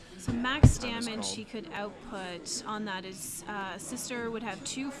you. So max Time is damage called. he could output on that is Sister would have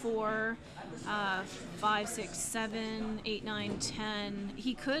 2, 4, 5, 6, 7, 8, 9, 10.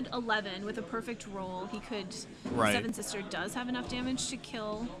 He could 11 with a perfect roll. He could. Right. Seven Sister does have enough damage to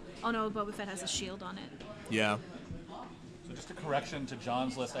kill. Oh no, Boba Fett has a shield on it. Yeah. So just a correction to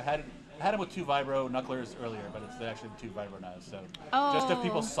John's list. I had him with 2 vibro knucklers earlier, but it's actually 2 vibro knives. So just if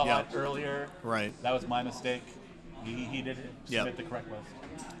people saw Yeah. it earlier, Right. that was my mistake. He did Yep. submit the correct list.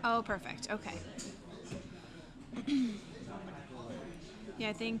 Oh, perfect. Okay. Yeah,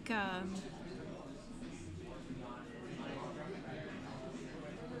 I think.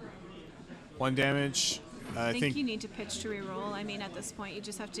 1 damage. I think you need to pitch to reroll. I mean, at this point, you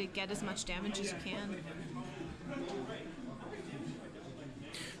just have to get as much damage as you can.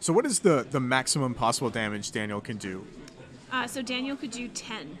 So what is the maximum possible damage Daniel can do? So Daniel could do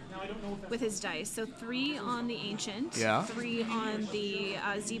 10 with his dice. So 3 on the Ancient, Yeah. 3 on the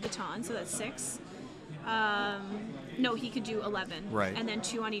Z-Baton, so that's 6. No, he could do 11. Right. And then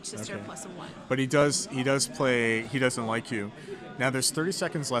 2 on each sister Okay. plus a 1. But he does play, he doesn't like you. Now there's 30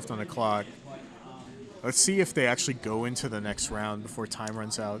 seconds left on the clock. Let's see if they actually go into the next round before time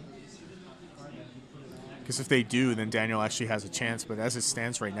runs out. Because if they do, then Daniel actually has a chance. But as it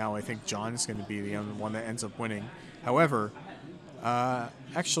stands right now, I think Jon is going to be the one that ends up winning. However,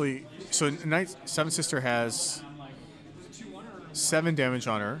 actually, so Seven Sister has 7 damage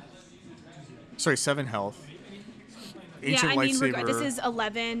on her. Sorry, 7 health. Ancient lightsaber. This is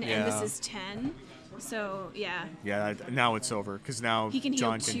 11 and Yeah. this is 10. So, yeah. Yeah, now it's over because now He can heal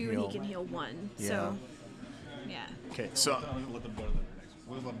Jon 2 can heal. and he can heal 1. Yeah. So, yeah. Okay, so We'll let them go to the next.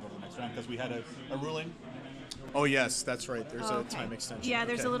 We'll let them go to the next round because we had a ruling. oh yes, that's right. There's Oh, a okay. time extension. Yeah,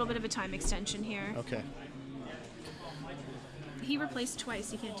 there's Okay. a little bit of a time extension here. Okay. He replaced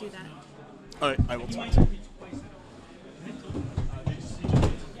twice. You can't do that. All right, I will talk to you.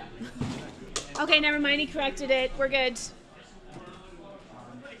 Okay, never mind. He corrected it. We're good.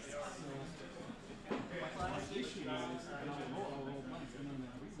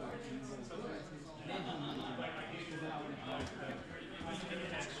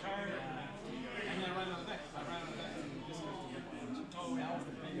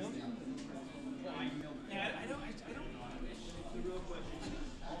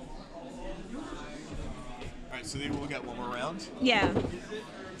 All right, so then we'll get one more round. Yeah.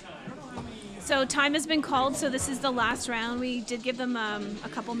 So time has been called, so this is the last round. We did give them a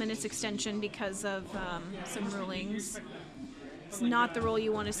couple minutes extension because of some rulings. It's not the rule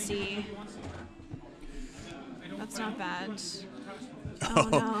you want to see. That's not bad. Oh,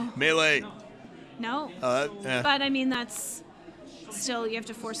 no. Melee. No. Yeah. But, I mean, that's still, you have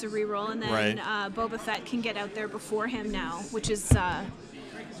to force a reroll, and then Right. Boba Fett can get out there before him now, which is...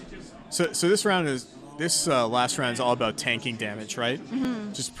 So this round is last round is all about tanking damage, right?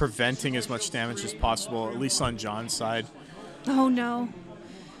 Mm-hmm. Just preventing as much damage as possible, at least on Jon's side. Oh, no.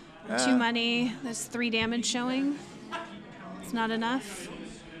 Too many. There's 3 damage showing. It's not enough.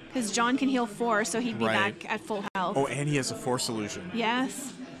 Because Jon can heal 4, so he'd be Right. back at full health. Oh, and he has a Force illusion.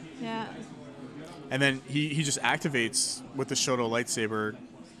 Yes. Yeah. And then he just activates with the Shoto lightsaber,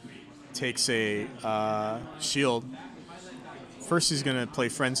 takes a shield. First, he's going to play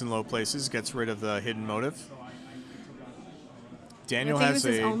Friends in Low Places, gets rid of the hidden motive. Daniel I think has it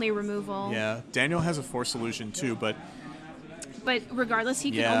was his only removal. Yeah, Daniel has a Force illusion too, but regardless,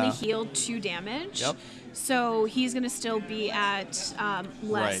 he can Yeah. only heal 2 damage. Yep. So he's going to still be at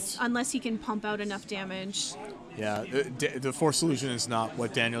less, Right. unless he can pump out enough damage. yeah, the Force illusion is not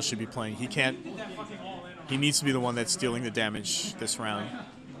what Daniel should be playing. He can't. He needs to be the one that's dealing the damage this round.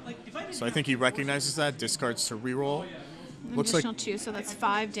 So I think he recognizes that, discards to reroll. Looks like Additional 2, so that's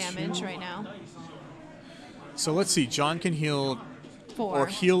 5 damage right now. so. Let's see. Jon can heal 4. or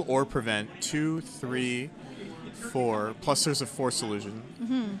heal or prevent 2, 3, 4. Plus, there's a Force illusion.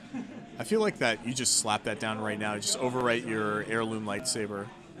 Mm-hmm. I feel like that you just slap that down right now. Just overwrite your heirloom lightsaber.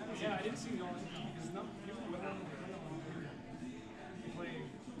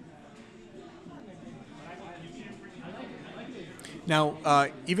 Now,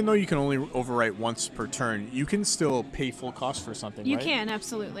 even though you can only overwrite once per turn, you can still pay full cost for something, You right? can,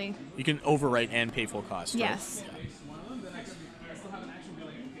 absolutely. You can overwrite and pay full cost, right? Yes.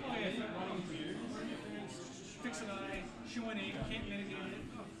 Fix an eye, shoe an 8, can't mitigate it.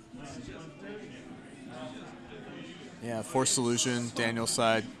 Yeah, Force illusion, Daniel's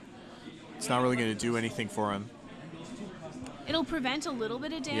side. It's not really going to do anything for him. It'll prevent a little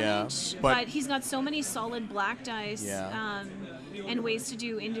bit of Yeah, damage, but- but he's got so many solid black dice Yeah. and ways to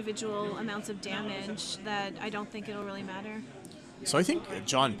do individual amounts of damage that I don't think it'll really matter. So I think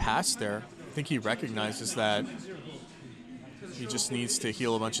Jon passed there. I think he recognizes that he just needs to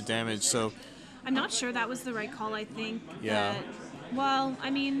heal a bunch of damage. So I'm not sure that was the right call. I think Yeah. that, well, I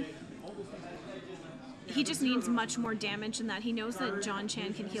mean, he just needs much more damage than that. He knows that Jon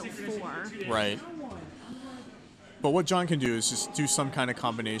Chan can heal 4. right. But what Jon can do is just do some kind of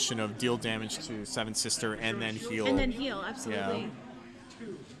combination of deal damage to Seven Sister and then heal. And then heal, absolutely.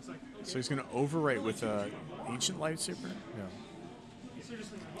 So he's going to overwrite with a Ancient Lightsaber? No.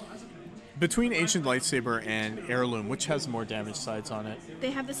 Between Ancient Lightsaber and Heirloom, which has more damage sides on it? They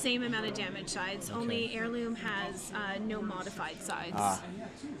have the same amount of damage sides, only Heirloom has no modified sides. Ah.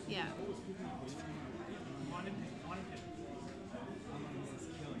 Yeah.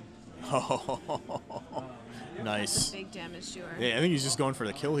 Nice. Big damage to her. Yeah, I think he's just going for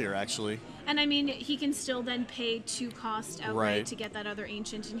the kill here, actually. And I mean, he can still then pay 2 cost outright Right. to get that other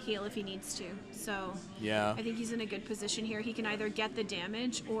ancient and heal if he needs to. So Yeah. I think he's in a good position here. He can either get the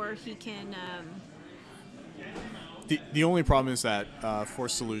damage or he can. The only problem is that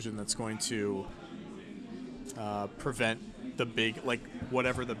Force Illusion that's going to prevent the big, like,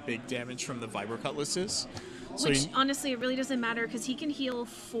 whatever the big damage from the Vibro Cutlass is. So Which, honestly, it really doesn't matter because he can heal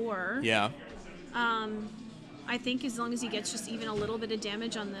 4. yeah. I think as long as he gets just even a little bit of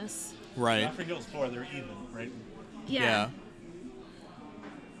damage on this. Right. After heals 4, they're even, right? Yeah.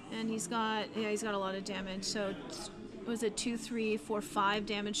 And he's got a lot of damage. So was it 2, 3, 4, 5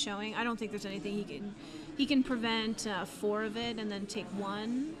 damage showing? I don't think there's anything he can prevent 4 of it and then take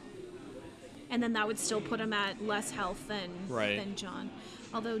 1. And then that would still put him at less health than Jon.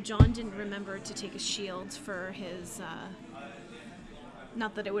 Although Jon didn't remember to take a shield for his.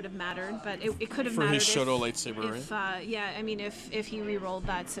 Not that it would have mattered, but it could have For mattered his Shoto lightsaber, if, yeah, I mean, if he re-rolled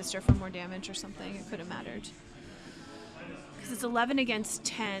that sister for more damage or something, it could have mattered. Because it's 11 against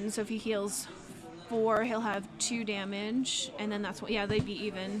 10, so if he heals 4, he'll have 2 damage, and then that's what. Yeah, they'd be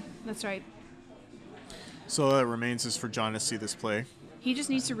even. That's right. So all that remains is for Jon to see this play. He just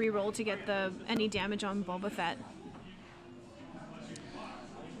needs to re-roll to get any damage on Boba Fett.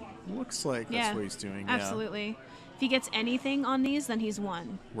 Looks like that's what he's doing. Absolutely. If he gets anything on these, then he's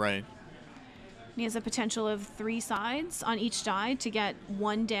won. Right. He has a potential of 3 sides on each die to get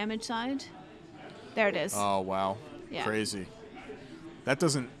 1 damage side. There it is. Oh wow. Yeah. Crazy. That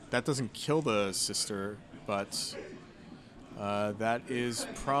doesn't kill the sister, but that is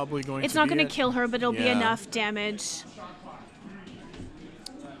probably going. It's to not be going to kill her, but it'll be Yeah. enough damage.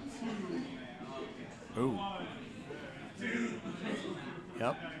 Ooh.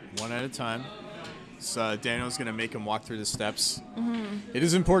 Yep. One at a time. So Daniel's going to make him walk through the steps. Mm-hmm. It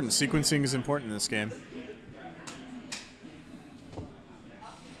is important. Sequencing is important in this game.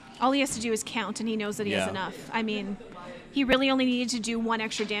 All he has to do is count, and he knows that he has enough. I mean, he really only needed to do 1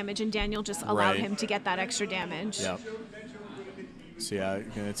 extra damage, and Daniel just allowed him to get that extra damage. Yep. So yeah,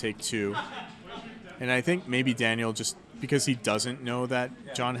 going to take 2. And I think maybe Daniel, just because he doesn't know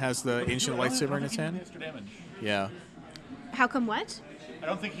that Jon has the ancient lightsaber in his hand. Extra damage. Yeah. How come what? I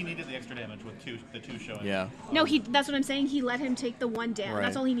don't think he needed the extra damage with the 2 showing. Yeah. No, that's what I'm saying. He let him take the 1 damage. Right.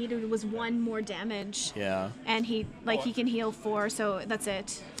 That's all he needed was 1 more damage. Yeah. And he can heal 4, so that's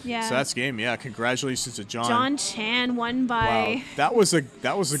it. Yeah. So that's game. Yeah. Congratulations to Jon. Jon Chan won by Wow. That was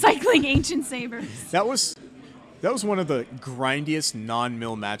a cycling ancient sabers. That was one of the grindiest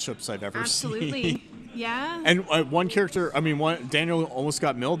non-mill matchups I've ever seen. Absolutely. Yeah. And Daniel almost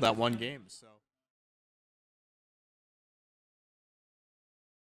got milled that one game. So.